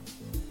favorite.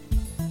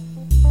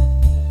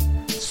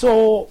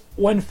 So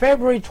when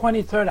February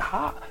 23rd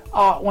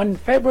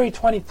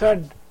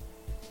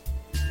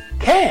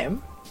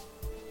came,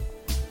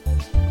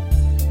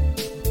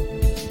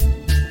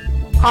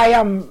 I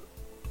am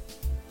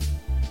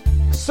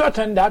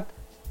certain that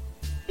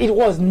it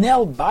was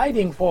nail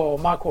biting for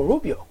Marco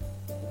Rubio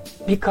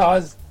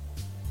because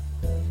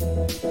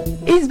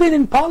he's been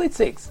in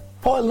politics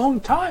for a long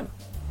time.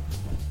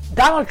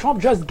 Donald Trump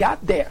just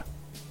got there.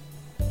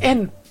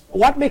 And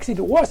what makes it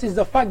worse is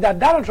the fact that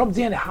Donald Trump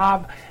didn't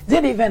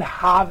even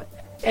have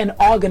an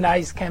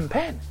organized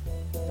campaign.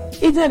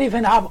 He didn't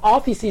even have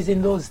offices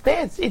in those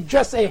states. It's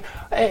just a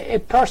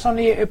person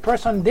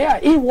there.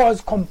 He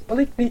was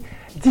completely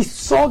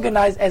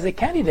disorganized as a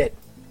candidate.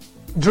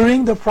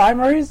 During the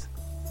primaries,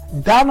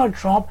 Donald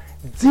Trump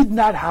did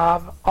not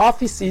have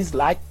offices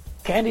like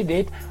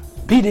candidate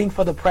bidding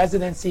for the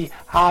presidency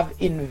have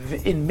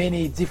in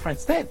many different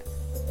states.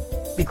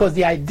 Because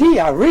the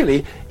idea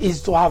really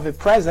is to have a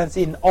presence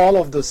in all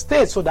of the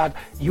states so that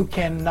you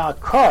can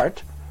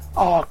court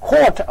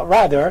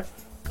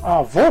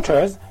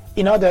voters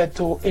in order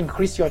to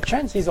increase your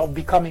chances of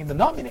becoming the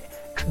nominee.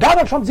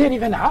 Donald Trump didn't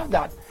even have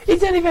that. He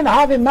didn't even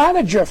have a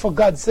manager, for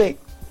God's sake.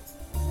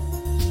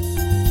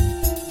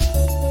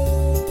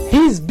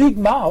 His big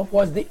mouth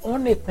was the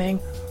only thing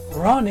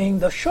running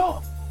the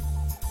show.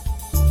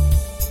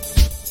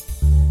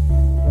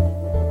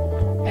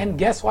 And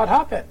guess what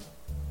happened?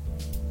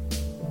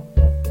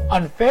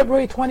 On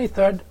February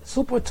 23rd,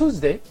 Super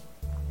Tuesday,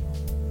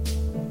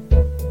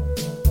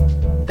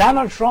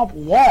 Donald Trump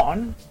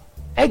won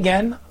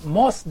again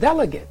most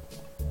delegates.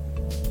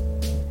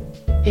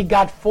 He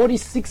got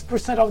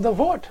 46% of the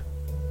vote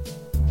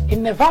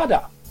in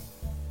Nevada.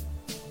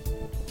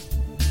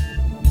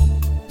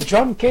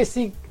 John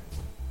Kasich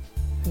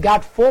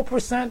got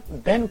 4%,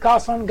 Ben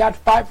Carson got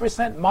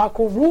 5%,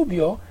 Marco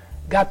Rubio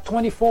got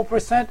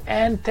 24%,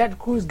 and Ted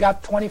Cruz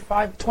got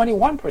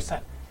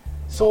 21%.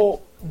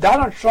 So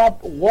Donald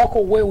Trump walked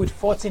away with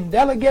 14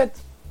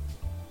 delegates,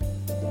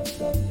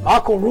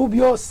 Marco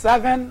Rubio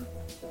 7,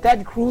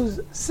 Ted Cruz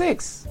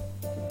 6,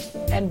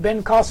 and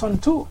Ben Carson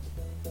 2.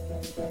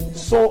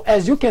 So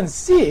as you can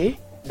see,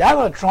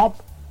 Donald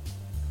Trump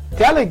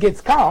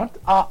delegates count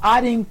are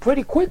adding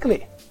pretty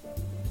quickly.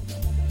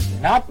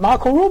 Not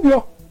Marco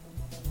Rubio.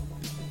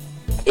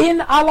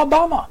 In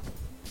Alabama,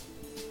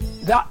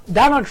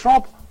 Donald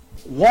Trump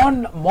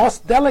won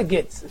most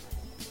delegates.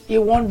 He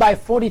won by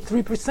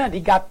 43%. He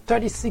got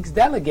 36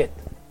 delegates.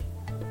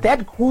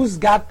 Ted Cruz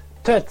got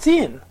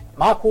 13.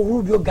 Marco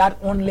Rubio got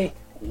only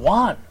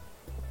 1.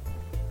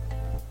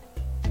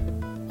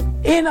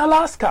 In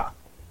Alaska,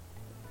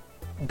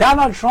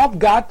 Donald Trump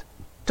got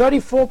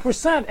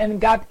 34% and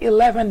got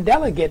 11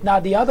 delegates. Now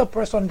the other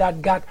person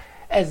that got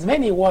as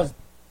many was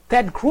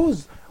Ted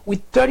Cruz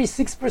with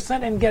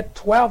 36% and get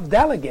 12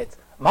 delegates.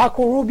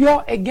 Marco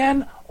Rubio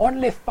again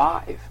only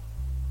 5.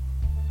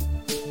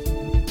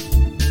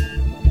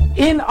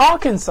 In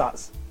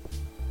Arkansas,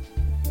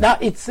 now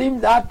it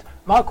seems that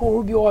Marco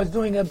Rubio was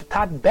doing a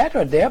tad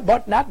better there,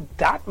 but not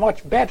that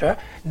much better,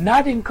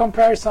 not in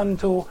comparison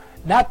to,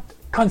 not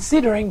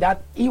considering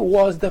that he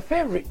was the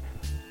favorite.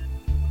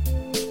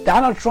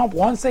 Donald Trump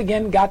once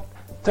again got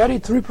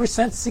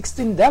 33%,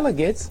 16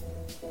 delegates.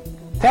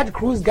 Ted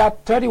Cruz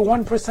got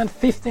 31%,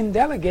 15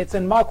 delegates,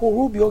 and Marco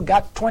Rubio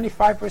got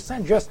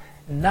 25%, just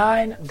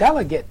 9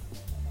 delegates.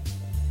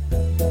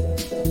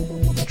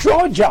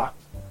 Georgia,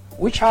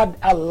 which had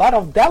a lot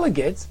of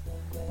delegates,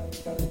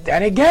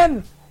 then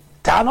again,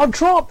 Donald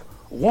Trump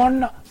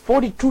won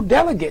 42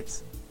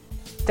 delegates.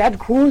 Ted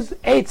Cruz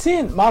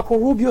 18, Marco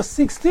Rubio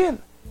 16.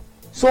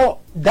 So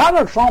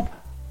Donald Trump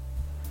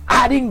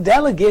adding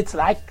delegates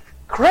like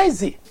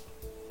crazy,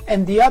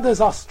 and the others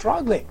are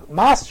struggling.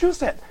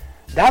 Massachusetts,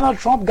 Donald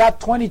Trump got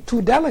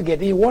 22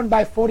 delegates. He won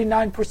by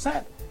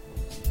 49%.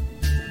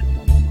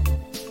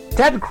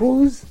 Ted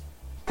Cruz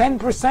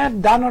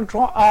 10%, Donald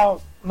Trump,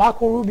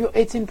 Marco Rubio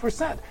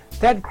 18%.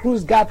 Ted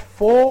Cruz got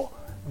 4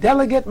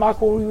 delegates,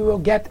 Marco Rubio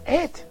got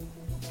 8.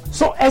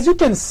 So as you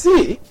can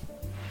see,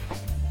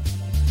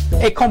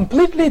 a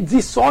completely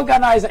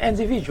disorganized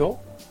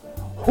individual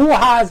who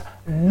has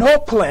no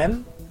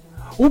plan,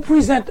 who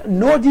present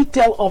no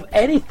detail of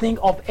anything,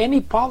 of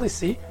any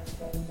policy,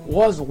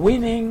 was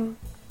winning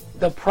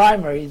the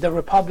primary, the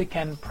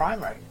Republican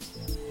primary.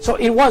 So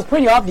it was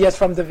pretty obvious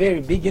from the very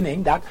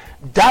beginning that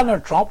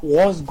Donald Trump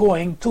was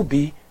going to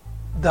be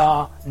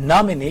the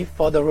nominee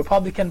for the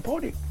Republican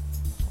Party.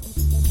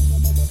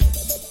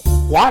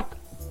 What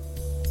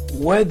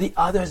were the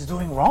others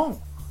doing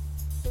wrong?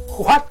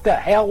 What the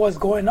hell was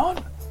going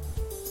on?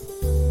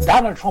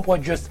 Donald Trump was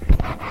just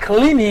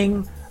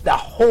cleaning the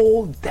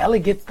whole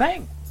delegate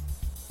thing.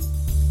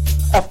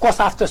 Of course,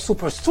 after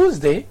Super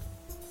Tuesday,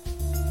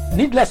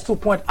 needless to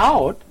point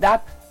out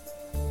that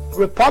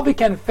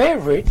Republican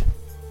favorite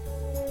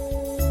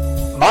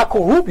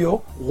Marco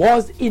Rubio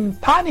was in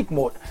panic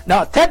mode.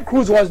 Now, Ted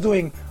Cruz was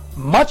doing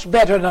much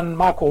better than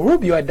Marco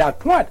Rubio at that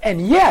point,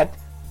 and yet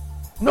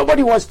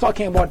nobody was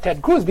talking about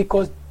Ted Cruz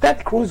because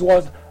Ted Cruz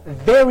was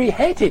very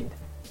hated.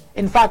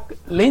 In fact,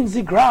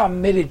 Lindsey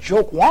Graham made a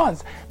joke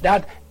once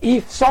that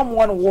if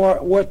someone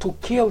were to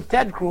kill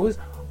Ted Cruz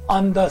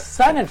on the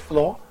Senate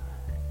floor,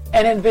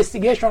 an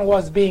investigation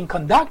was being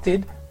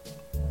conducted,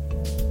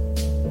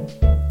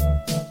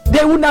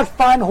 they would not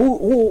find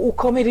who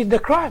committed the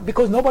crime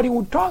because nobody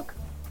would talk.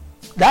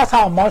 That's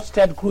how much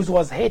Ted Cruz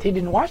was hated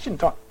in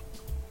Washington.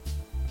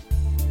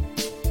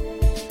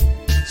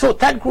 So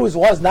Ted Cruz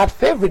was not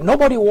favored.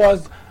 Nobody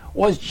was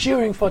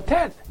cheering for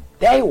Ted.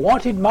 They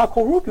wanted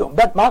Marco Rubio,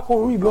 but Marco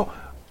Rubio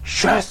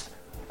just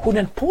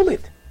couldn't pull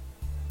it.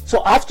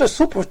 So after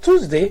Super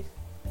Tuesday,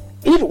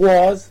 it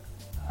was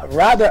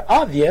rather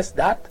obvious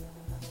that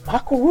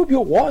Marco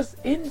Rubio was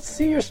in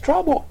serious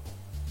trouble.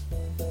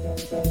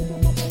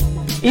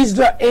 Is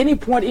there any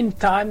point in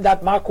time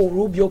that Marco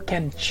Rubio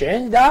can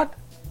change that?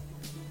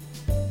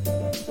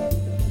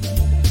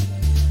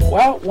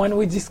 Well, when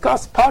we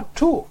discuss part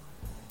 2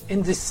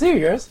 in this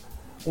series,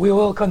 we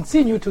will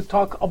continue to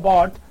talk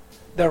about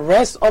the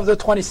rest of the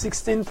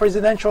 2016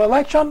 presidential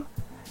election,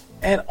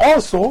 and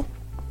also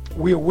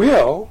we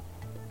will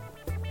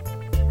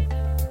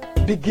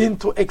begin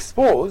to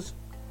expose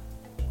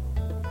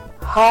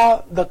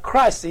how the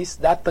crisis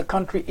that the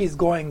country is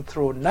going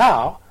through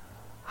now,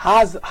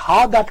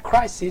 how that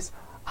crisis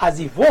has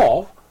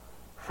evolved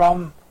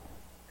from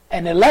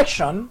an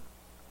election,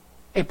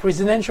 a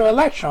presidential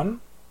election,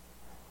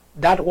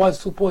 that was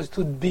supposed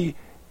to be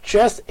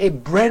just a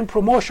brand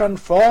promotion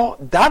for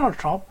Donald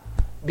Trump,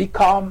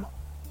 become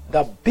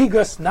the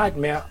biggest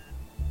nightmare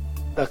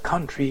the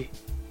country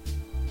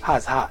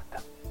has had.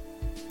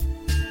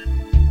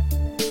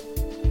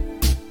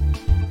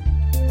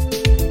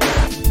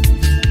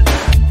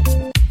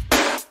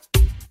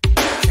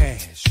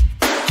 Cash,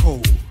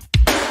 cold,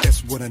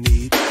 that's what I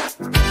need.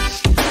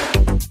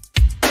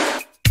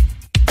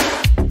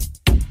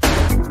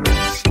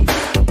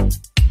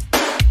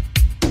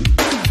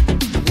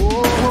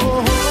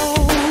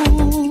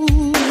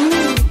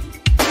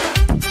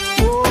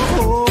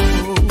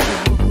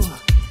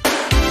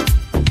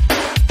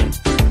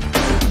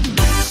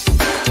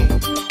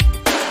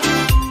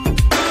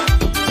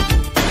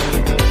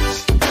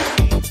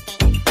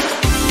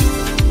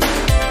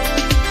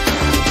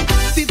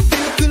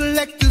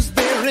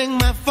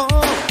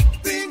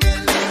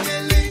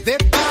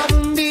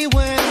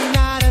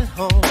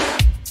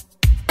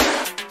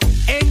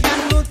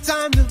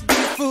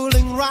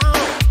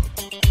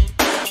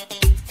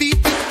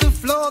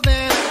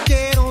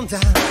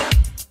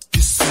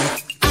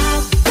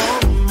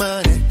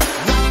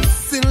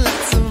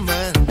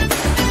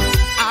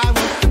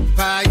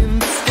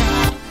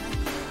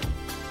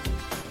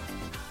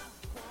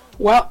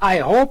 Well, I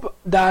hope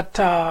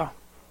that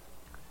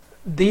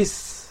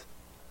this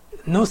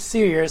new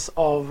series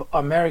of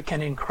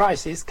American in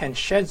Crisis can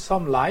shed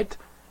some light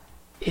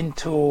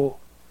into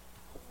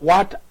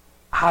what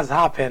has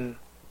happened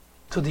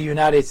to the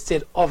United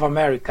States of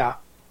America,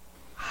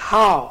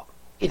 how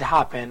it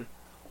happened,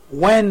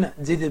 when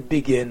did it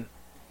begin,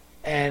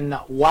 and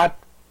what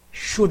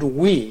should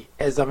we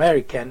as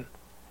Americans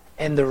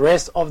and the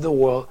rest of the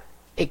world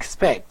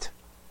expect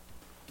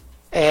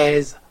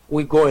as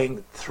we're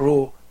going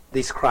through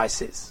this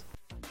crisis.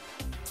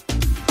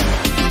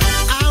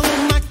 I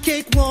want my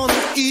cake, wanna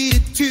eat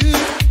it too.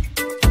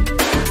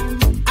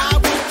 I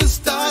want the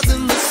stars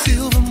and the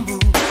silver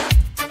moon.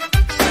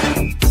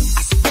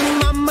 I spend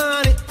my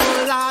money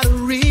on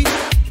lottery.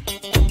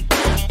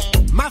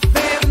 My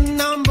favorite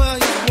number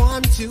is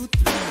 1, 2,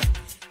 3.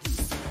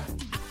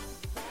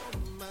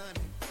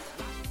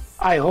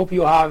 I hope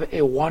you have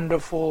a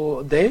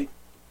wonderful day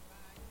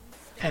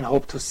and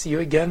hope to see you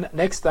again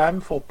next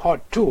time for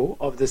part 2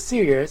 of the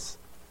series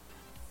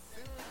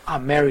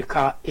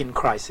America in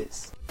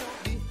Crisis.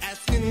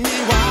 Asking me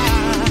why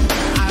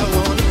I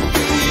wanna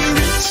be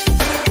rich.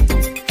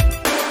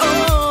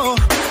 Oh,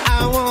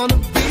 I wanna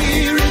be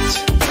rich.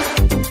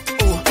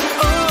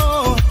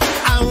 Oh,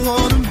 I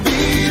wanna be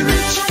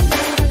rich.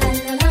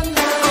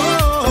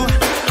 Oh,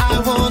 I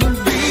wanna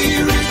be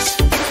rich.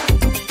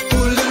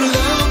 Full of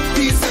love,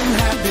 peace, and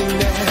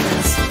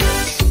happiness.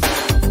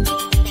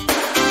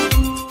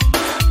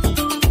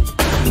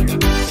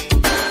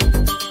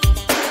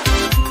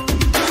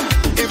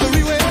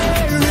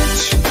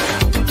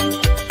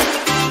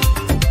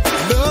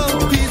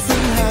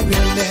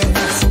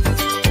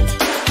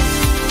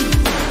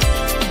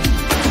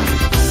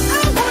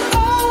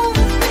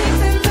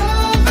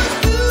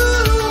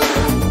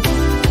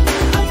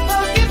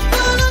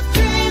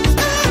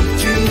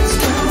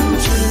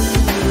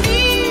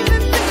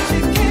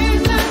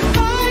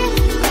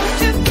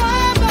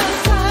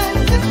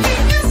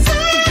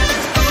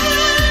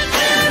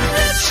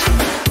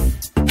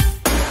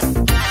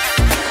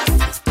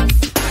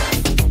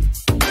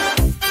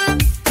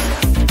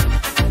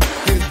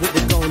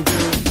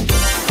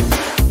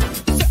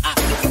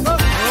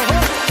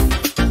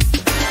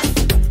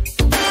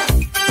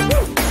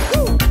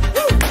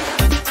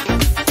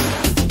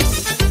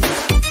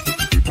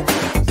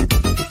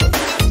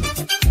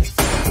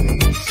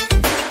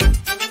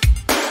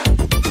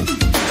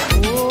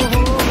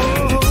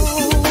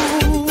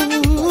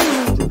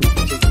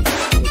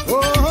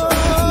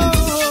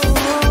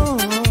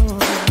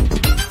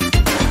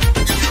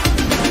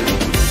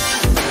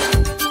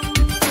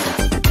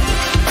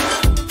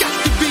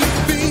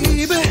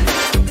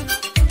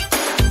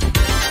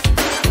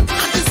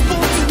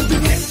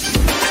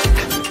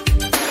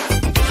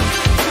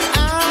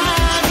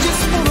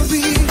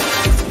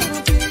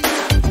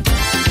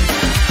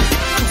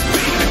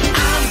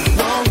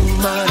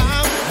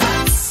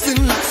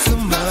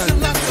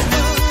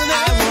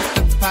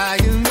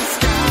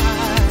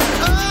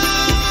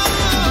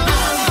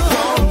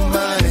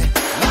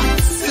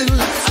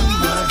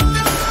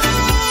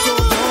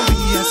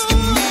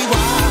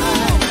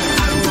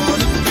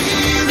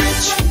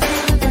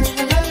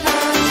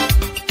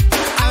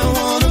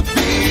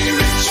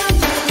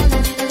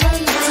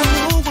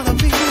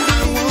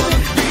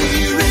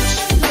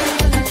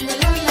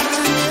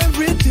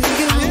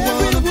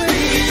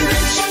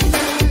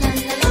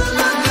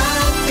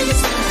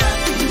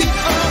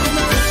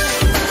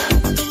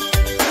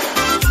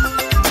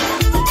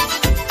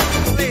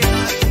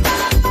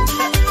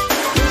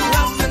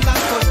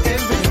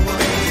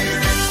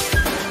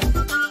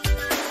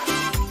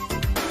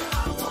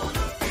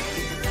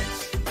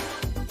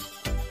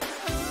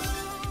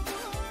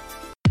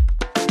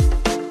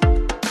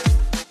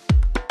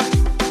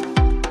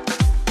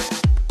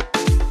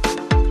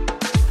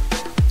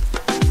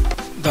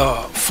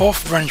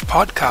 Fourth Branch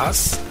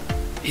Podcast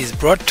is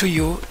brought to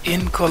you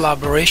in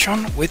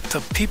collaboration with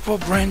the People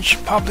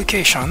Branch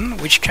publication,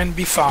 which can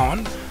be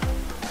found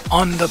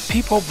on the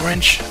People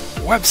Branch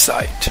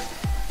website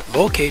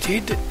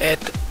located at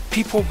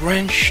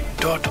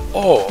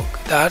peoplebranch.org.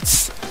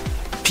 That's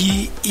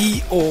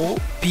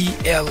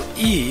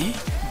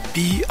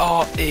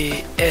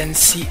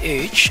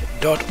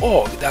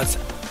peoplebranch.org. That's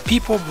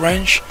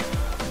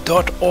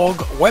peoplebranch.org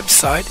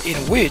website, in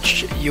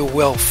which you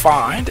will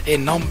find a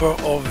number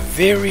of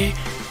very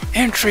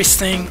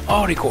interesting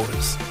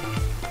articles.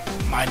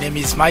 My name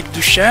is Mike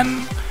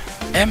Duchesne,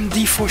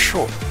 MD for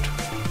short.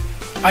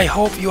 I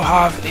hope you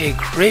have a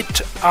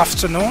great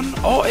afternoon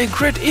or a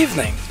great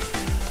evening,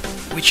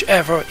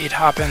 whichever it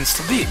happens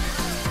to be.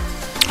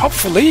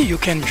 Hopefully you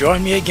can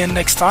join me again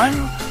next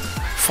time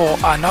for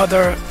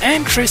another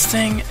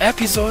interesting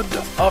episode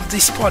of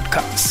this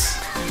podcast.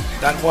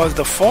 That was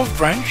the Fourth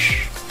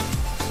Branch,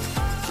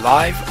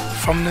 live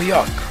from New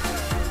York.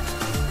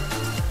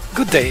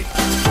 Good day.